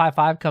the Pi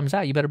 5 comes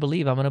out, you better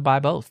believe I'm going to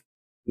buy both.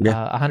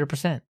 Yeah.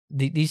 100%.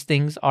 These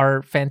things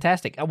are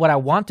fantastic. What I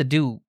want to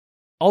do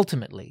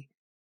ultimately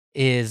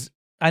is,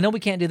 I know we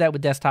can't do that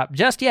with desktop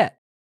just yet.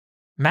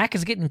 Mac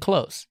is getting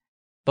close,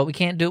 but we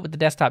can't do it with the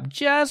desktop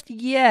just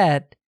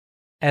yet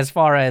as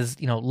far as,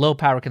 low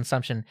power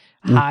consumption,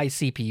 high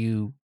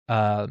CPU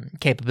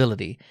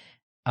capability.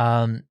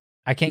 I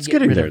can't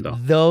get rid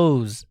of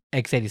those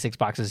x86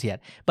 boxes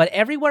yet. But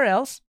everywhere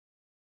else,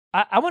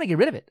 I want to get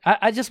rid of it.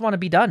 I just want to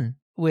be done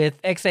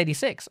with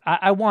x86.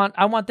 I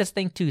want this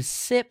thing to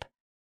sip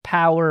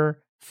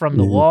power from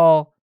the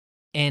wall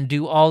and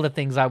do all the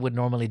things I would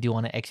normally do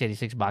on an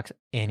x86 box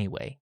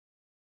anyway.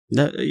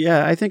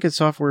 Yeah, I think as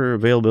software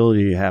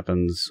availability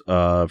happens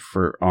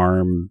for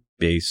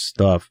ARM-based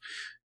stuff,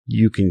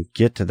 you can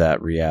get to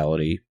that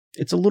reality.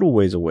 It's a little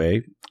ways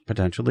away,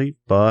 potentially,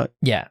 but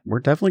yeah, we're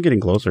definitely getting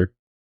closer.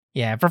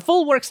 Yeah, for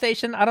full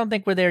workstation, I don't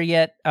think we're there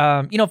yet.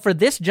 For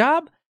this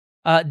job,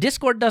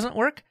 Discord doesn't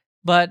work,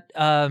 but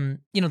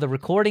the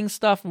recording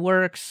stuff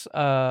works.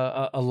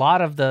 A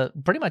lot of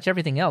pretty much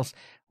everything else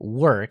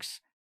works.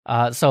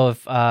 So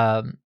if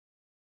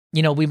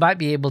we might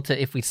be able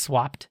to, if we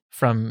swapped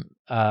from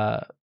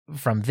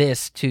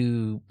this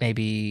to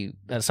maybe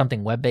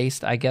something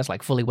web-based, I guess,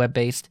 like fully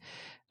web-based,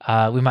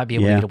 we might be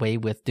able to get away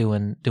with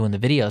doing the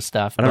video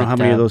stuff. I don't know how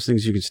many of those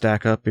things you can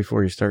stack up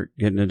before you start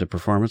getting into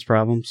performance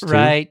problems, too.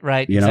 Right,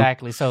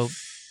 exactly. So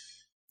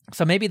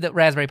maybe the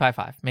Raspberry Pi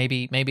 5,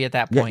 maybe at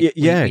that point.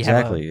 Yeah,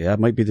 exactly. That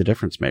might be the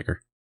difference maker.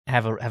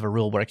 Have a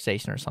real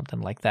workstation or something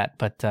like that.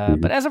 But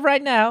as of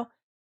right now,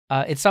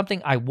 it's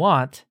something I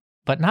want,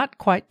 but not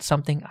quite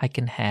something I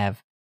can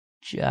have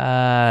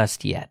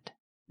just yet.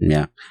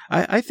 Yeah.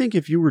 I think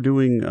if you were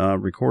doing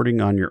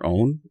recording on your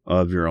own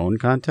of your own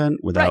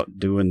content without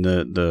doing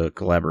the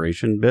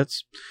collaboration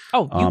bits.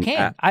 Oh, you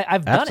can.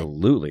 I've done it.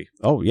 Absolutely.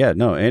 Oh, yeah.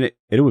 No, and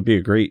it would be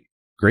a great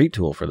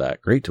tool for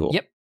that. Great tool.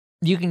 Yep.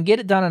 You can get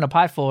it done on a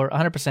Pi 4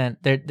 100%.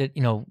 They're,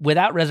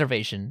 without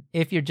reservation.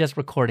 If you're just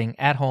recording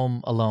at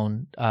home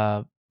alone,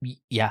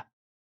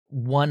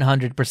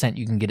 100%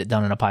 you can get it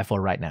done on a Pi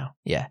 4 right now.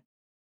 Yeah.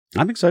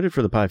 I'm excited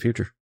for the Pi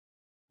future.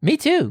 Me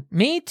too.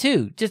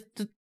 Just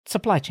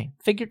supply chain.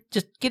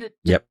 Just get it.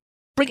 Yep.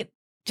 Bring it.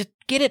 Just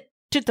get it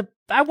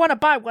I want to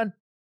buy one.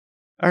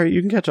 All right.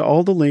 You can catch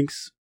all the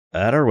links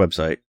at our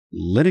website,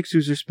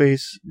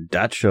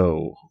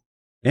 linuxuserspace.show.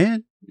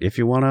 And if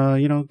you want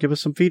to, give us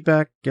some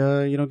feedback, get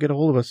a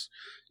hold of us.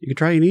 You can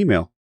try an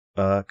email,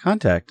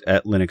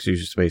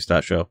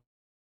 contact@linuxuserspace.show.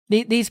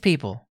 These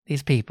people,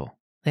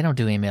 they don't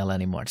do email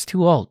anymore. It's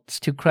too old. It's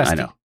too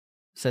crusty. I know.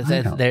 So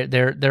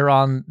they're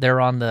on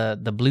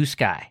the blue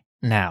sky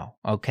now.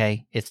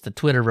 Okay, it's the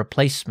Twitter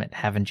replacement.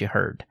 Haven't you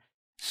heard?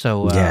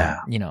 So we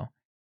don't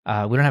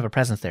have a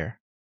presence there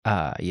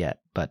yet.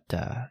 But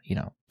well,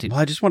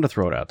 I just want to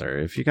throw it out there.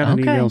 If you got an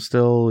email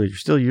still, you're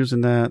still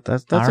using that.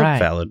 That's a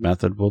valid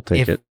method. We'll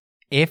take it.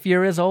 If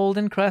you're as old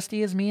and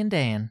crusty as me and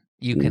Dan,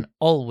 you can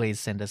always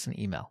send us an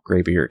email.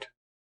 Gray beard.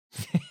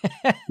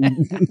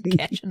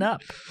 Catching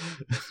up.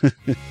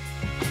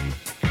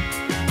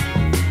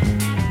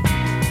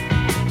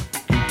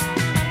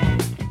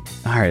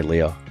 All right,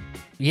 Leo.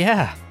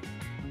 Yeah.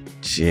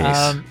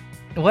 Jeez.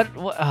 What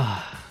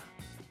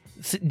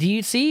so do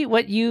you see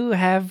what you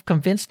have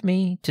convinced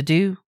me to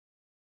do?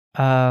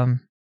 Wow,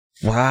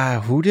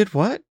 who did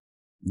what?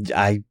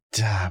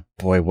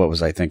 Boy, what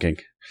was I thinking?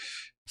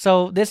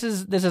 So this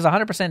is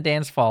 100%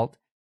 Dan's fault.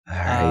 All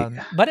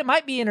right. But it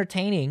might be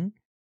entertaining,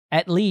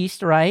 at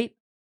least, right?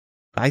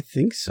 I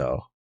think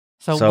so.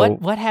 So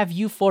what have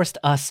you forced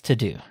us to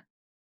do?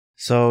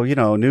 So,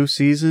 new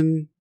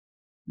season,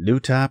 new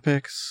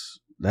topics,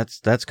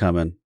 that's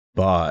coming.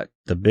 But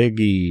the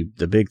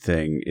big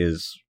thing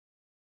is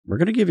we're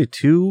going to give you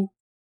two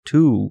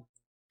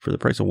for the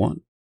price of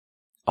one.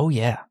 Oh,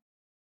 yeah.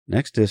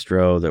 Next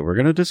distro that we're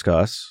going to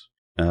discuss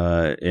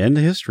in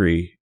the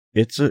history,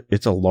 it's a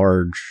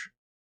large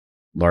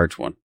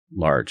one.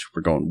 Large.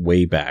 We're going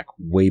way back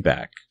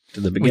to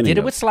the beginning. We did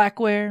it with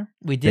Slackware.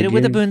 We did it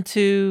with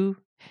Ubuntu.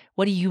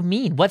 What do you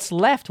mean? What's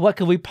left? What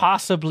could we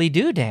possibly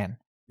do, Dan?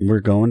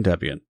 We're going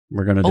Debian.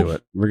 We're going to do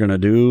it. We're going to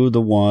do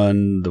the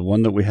one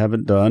that we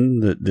haven't done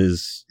that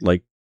is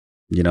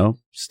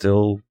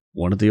still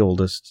one of the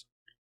oldest,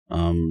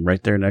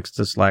 right there next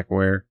to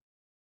Slackware.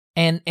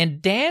 And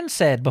Dan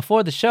said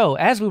before the show,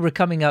 as we were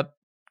coming up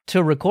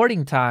to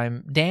recording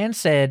time, Dan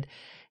said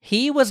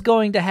he was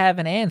going to have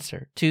an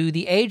answer to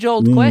the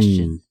age-old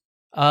question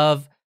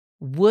of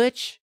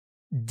which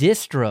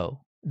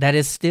distro that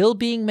is still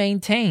being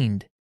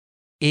maintained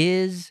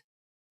is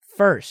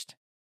first.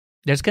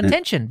 There's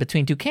contention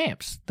between two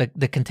camps.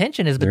 The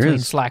contention is between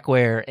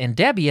Slackware and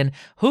Debian.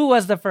 Who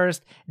was the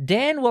first?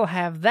 Dan will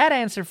have that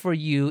answer for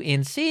you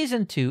in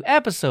Season 2,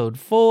 Episode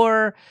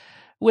 4,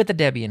 with the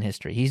Debian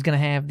history. He's going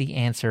to have the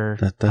answer.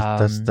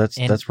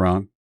 That's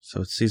wrong.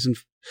 So it's Season...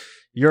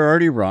 You're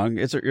already wrong.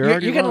 You're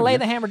going to lay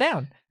the hammer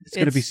down. It's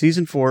going to be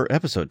Season 4,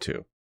 Episode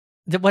 2.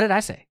 What did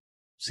I say?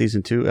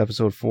 Season 2,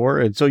 Episode 4.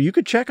 And so you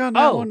could check on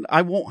that one.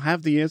 I won't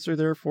have the answer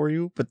there for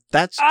you, but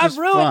that's just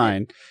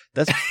fine.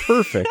 That's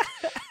perfect.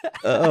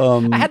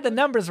 I had the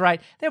numbers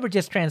right. They were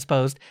just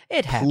transposed.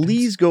 It happens.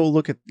 Please go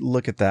look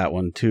at that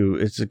one, too.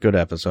 It's a good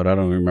episode. I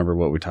don't remember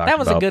what we talked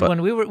about. That was a good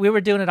one. We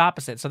were doing it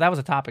opposite, so that was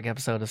a topic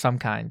episode of some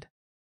kind.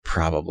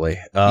 Probably.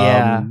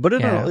 But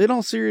in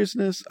all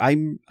seriousness,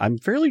 I'm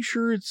fairly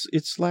sure it's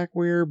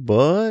Slackware,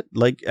 but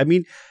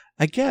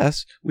I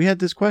guess we had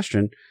this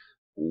question.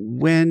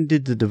 When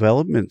did the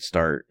development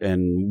start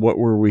and what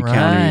were we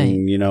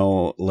counting?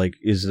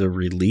 Is the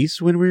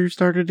release when we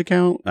started to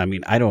count?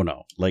 I don't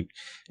know.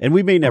 And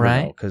we may never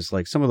know because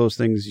some of those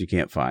things you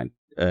can't find.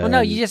 Well,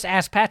 no, you just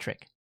ask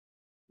Patrick.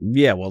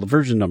 Yeah, well, the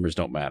version numbers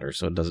don't matter,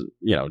 so it doesn't,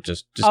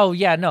 just. Oh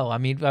yeah, no,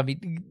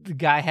 the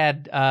guy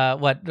had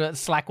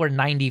Slackware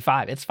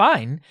 95. It's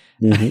fine.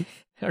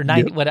 Mm-hmm. Or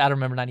 90. Yep. What I don't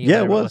remember 90.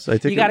 Yeah, it was. I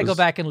think you got to go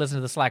back and listen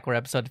to the Slackware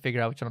episode to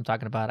figure out which one I'm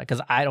talking about because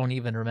I don't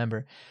even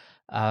remember.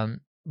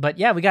 But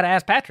yeah, we got to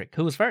ask Patrick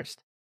who was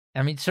first.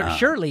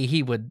 Surely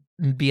he would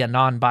be a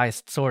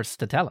non-biased source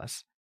to tell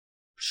us.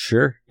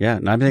 Sure. Yeah,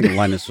 and I think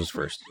Linus was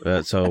first,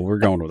 so we're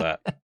going with that.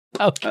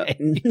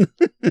 Okay.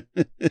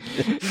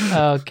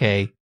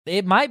 Okay.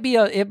 It might be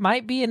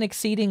an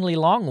exceedingly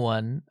long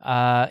one,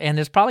 and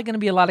there's probably going to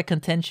be a lot of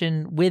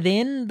contention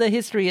within the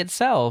history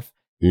itself.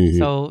 Mm-hmm.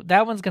 So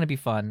that one's going to be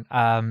fun.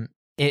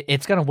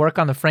 It's going to work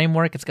on the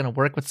framework. It's going to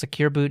work with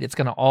Secure Boot. It's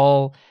going to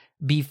all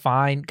be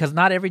fine because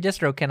not every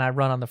distro can I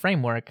run on the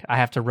framework. I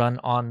have to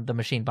run on the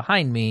machine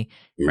behind me,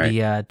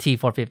 the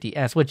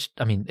T450S, which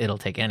it'll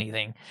take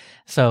anything.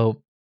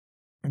 So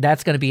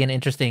that's going to be an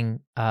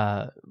interesting.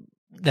 That's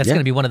going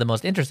to be one of the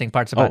most interesting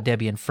parts about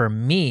Debian for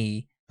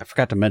me. I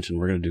forgot to mention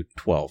we're going to do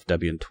 12,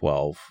 Debian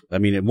 12.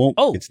 It won't.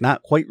 It's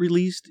not quite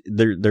released.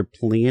 They're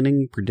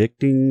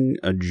predicting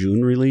a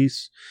June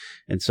release,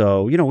 and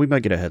so we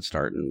might get a head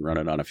start and run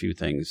it on a few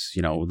things.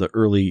 The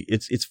early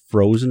it's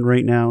frozen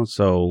right now,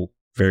 so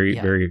very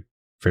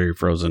very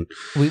frozen.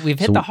 We've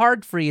hit the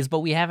hard freeze, but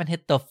we haven't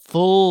hit the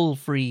full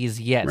freeze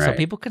yet. Right. So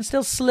people can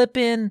still slip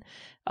in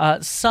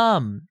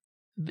some.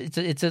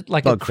 It's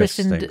like bug a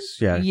christened things.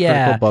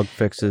 Critical bug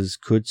fixes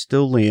could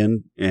still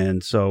land,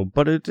 and so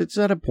but it's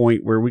at a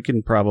point where we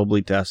can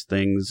probably test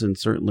things and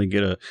certainly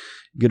get a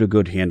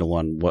good handle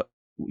on what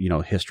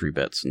history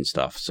bits and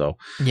stuff. So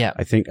yeah,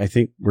 I think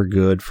we're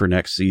good for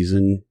next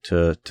season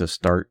to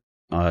start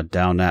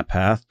down that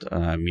path.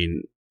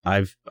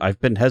 I've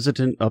been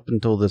hesitant up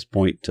until this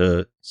point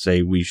to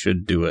say we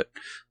should do it,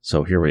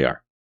 so here we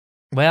are.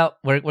 Well,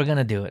 we're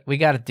gonna do it. We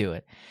got to do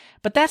it.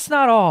 But that's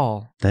not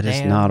all. That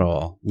is not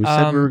all. We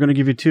said we were going to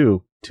give you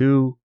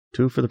two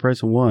for the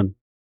price of one.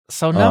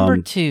 So number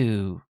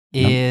 2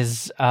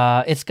 is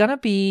it's going to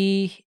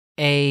be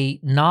a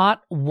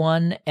not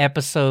one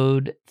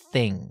episode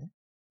thing.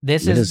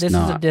 This is a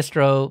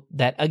distro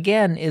that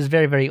again is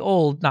very very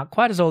old, not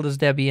quite as old as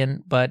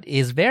Debian, but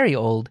is very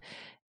old,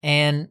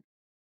 and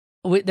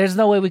there's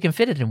no way we can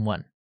fit it in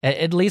one.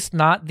 At least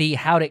not the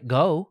how'd it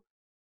go,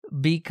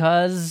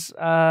 because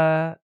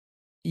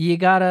you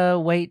gotta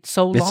wait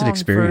so long. It's an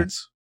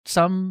experience. For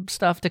some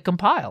stuff to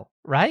compile,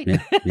 right?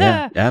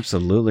 Yeah,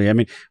 absolutely.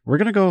 We're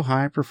gonna go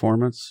high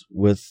performance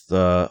with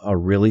a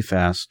really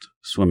fast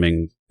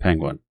swimming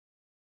penguin.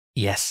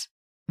 Yes,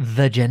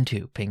 the Gen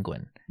 2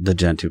 penguin. The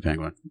Gen 2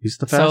 penguin. He's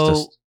the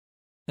fastest.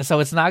 So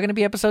it's not gonna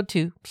be episode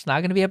 2. It's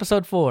not gonna be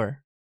episode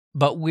 4.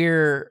 But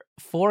we're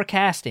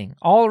forecasting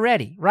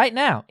already, right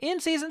now, in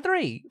season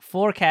 3,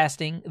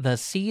 forecasting the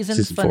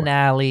season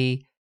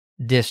finale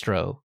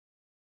distro,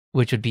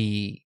 which would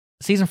be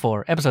season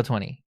 4, episode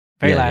 20.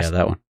 Very last. Yeah,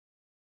 that one.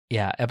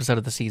 Yeah, episode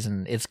of the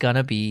season. It's going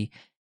to be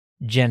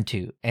Gen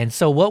 2. And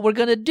so what we're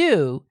going to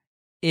do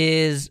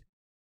is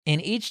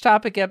in each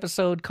topic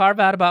episode,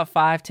 carve out about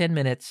 5-10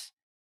 minutes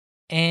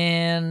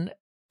and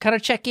kind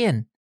of check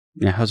in.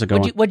 Yeah, how's it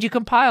going? What'd you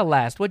compile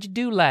last? What'd you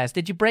do last?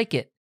 Did you break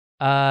it?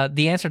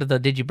 The answer to the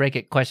did you break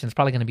it question is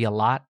probably going to be a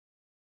lot.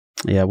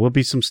 Yeah, will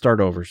be some start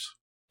overs.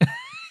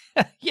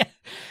 Yeah,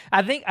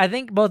 I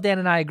think both Dan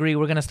and I agree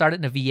we're going to start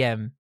it in a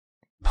VM.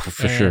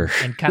 For sure.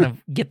 And kind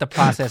of get the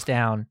process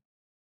down.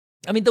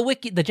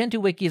 The Gen 2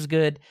 wiki is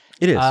good.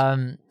 It is.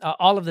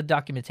 All of the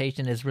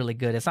documentation is really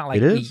good. It's not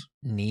like we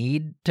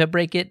need to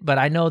break it, but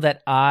I know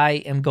that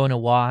I am going to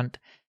want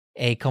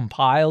a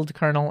compiled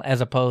kernel as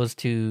opposed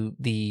to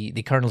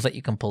the kernels that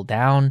you can pull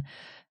down.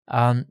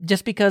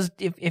 Just because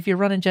if you're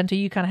running Gen 2,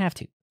 you kind of have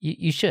to.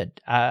 You should.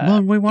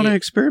 Well, we want to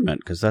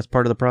experiment because that's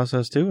part of the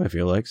process too, I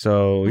feel like.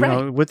 So, you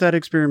know, with that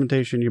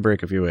experimentation, you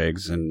break a few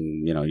eggs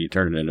and, you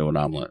turn it into an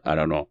omelet. I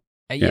don't know.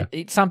 Yeah.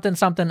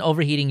 Something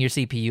overheating your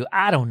CPU.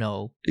 I don't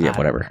know. Yeah,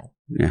 whatever.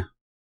 Yeah.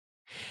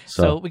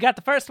 So we got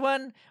the first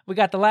one. We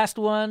got the last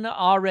one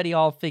already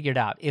all figured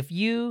out. If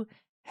you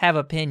have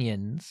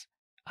opinions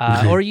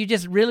or you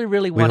just really,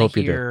 really want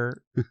to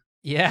hear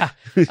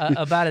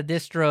about a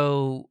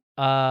distro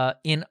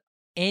in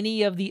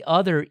any of the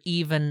other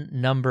even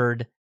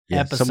numbered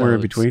episodes. Somewhere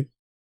in between.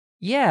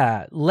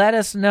 Yeah, let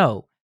us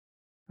know.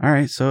 All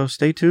right, so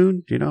stay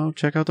tuned.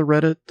 Check out the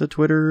Reddit, the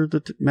Twitter,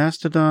 the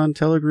Mastodon,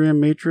 Telegram,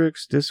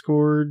 Matrix,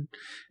 Discord.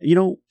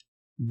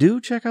 Do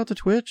check out the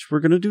Twitch.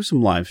 We're going to do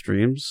some live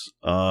streams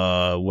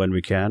when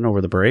we can over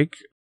the break,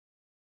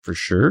 for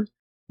sure.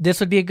 This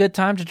would be a good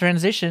time to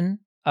transition.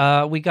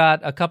 We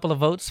got a couple of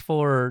votes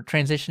for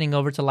transitioning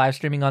over to live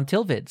streaming on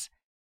Tilvids.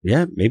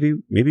 Yeah, maybe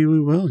we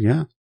will.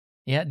 Yeah.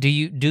 Yeah. Do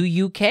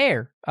you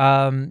care?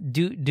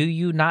 Do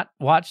you not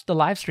watch the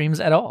live streams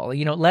at all?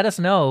 Let us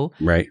know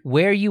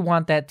where you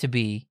want that to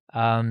be.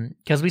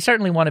 Because we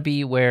certainly want to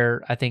be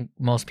where I think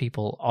most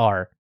people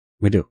are.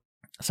 We do.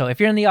 So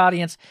if you're in the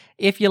audience,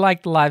 if you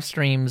like the live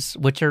streams,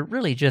 which are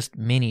really just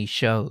mini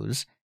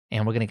shows,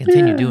 and we're going to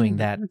continue doing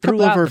that a couple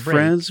throughout of our the break.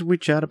 friends, we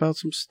chat about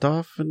some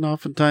stuff, and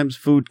oftentimes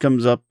food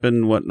comes up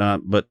and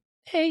whatnot. But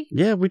hey,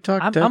 yeah, we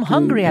talk. I'm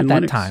hungry at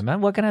that Linux.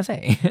 time. What can I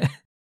say?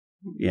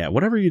 Yeah,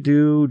 whatever you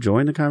do,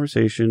 join the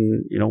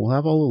conversation. We'll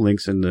have all the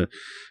links in the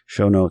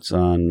show notes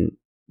on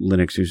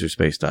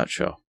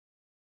linuxuserspace.show.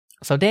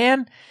 So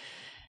Dan,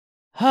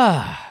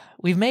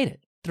 we've made it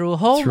through a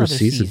whole other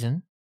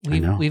season.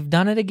 We've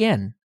done it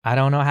again. I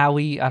don't know how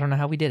we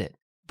did it,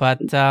 but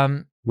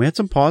we had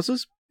some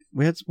pauses.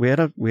 We had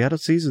a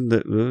season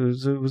that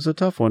was a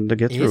tough one to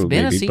get through. It's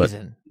been a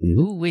season.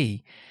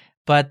 Ooh-wee.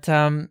 But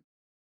in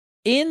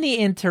the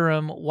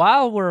interim,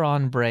 while we're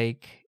on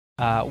break,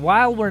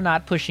 while we're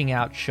not pushing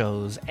out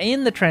shows,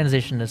 in the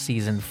transition to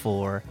season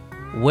 4,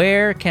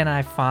 where can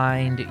I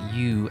find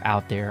you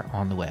out there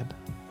on the web?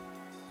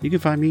 You can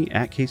find me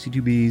at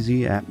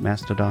KC2BEZ at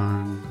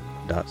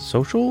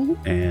mastodon.social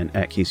and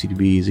at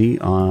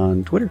KC2BEZ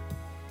on Twitter.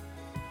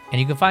 And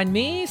you can find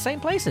me,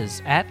 same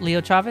places, at Leo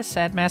Chavez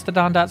at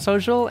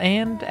mastodon.social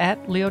and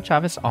at Leo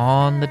Chavez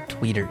on the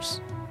tweeters.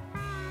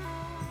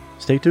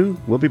 Stay tuned.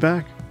 We'll be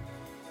back.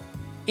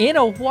 In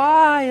a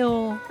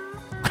while.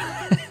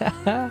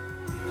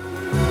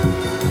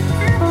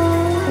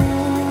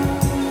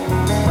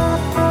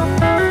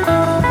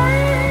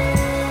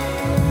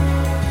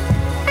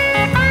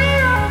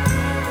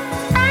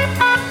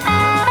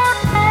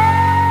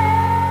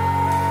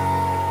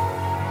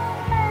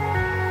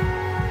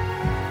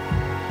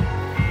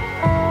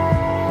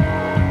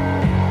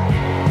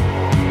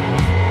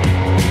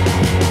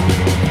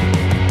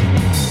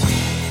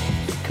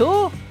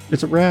 Cool.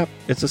 It's a wrap.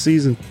 It's a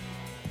season.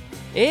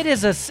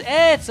 It's a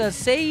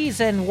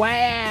season.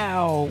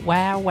 Wow.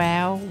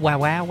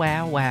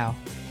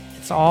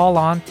 It's all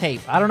on tape.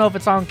 I don't know if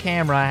it's on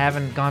camera. I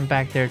haven't gone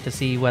back there to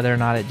see whether or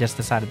not it just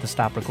decided to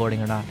stop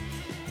recording or not.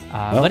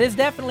 But it's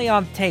definitely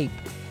on tape.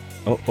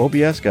 Oh,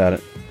 OBS got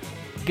it.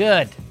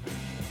 Good.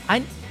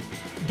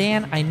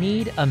 Dan, I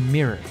need a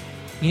mirror.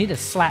 You need to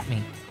slap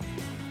me.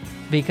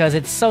 Because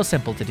it's so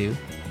simple to do.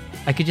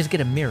 I could just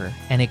get a mirror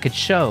and it could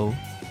show...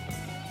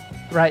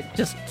 Right,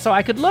 just so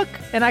I could look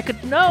and I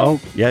could know.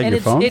 Oh, yeah, and your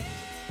phone?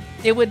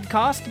 It would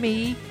cost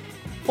me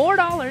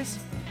 $4.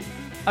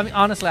 I mean,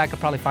 honestly, I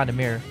could probably find a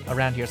mirror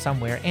around here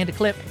somewhere and a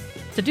clip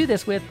to do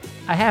this with.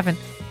 I haven't.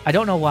 I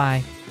don't know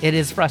why. It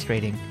is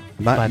frustrating.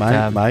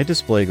 My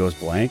display goes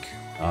blank,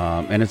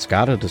 and it's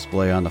got a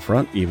display on the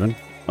front even,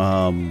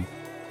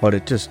 but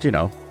it just,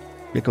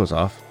 it goes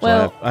off.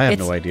 Well, so I have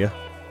no idea.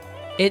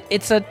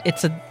 It's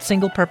a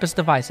single-purpose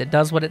device. It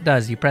does what it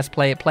does. You press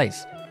play, it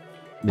plays.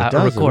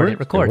 It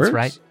records,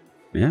 right?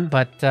 Yeah.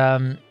 But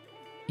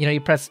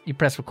you press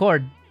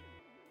record,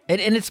 and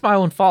it's my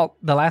own fault.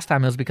 The last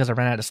time it was because I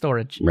ran out of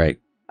storage, right?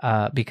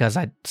 Because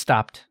I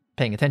stopped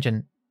paying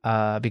attention.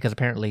 Because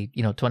apparently,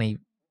 20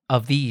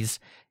 of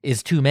these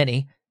is too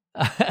many.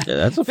 Yeah,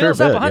 that's a fair fills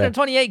bit, up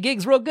 128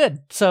 gigs real good.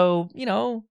 So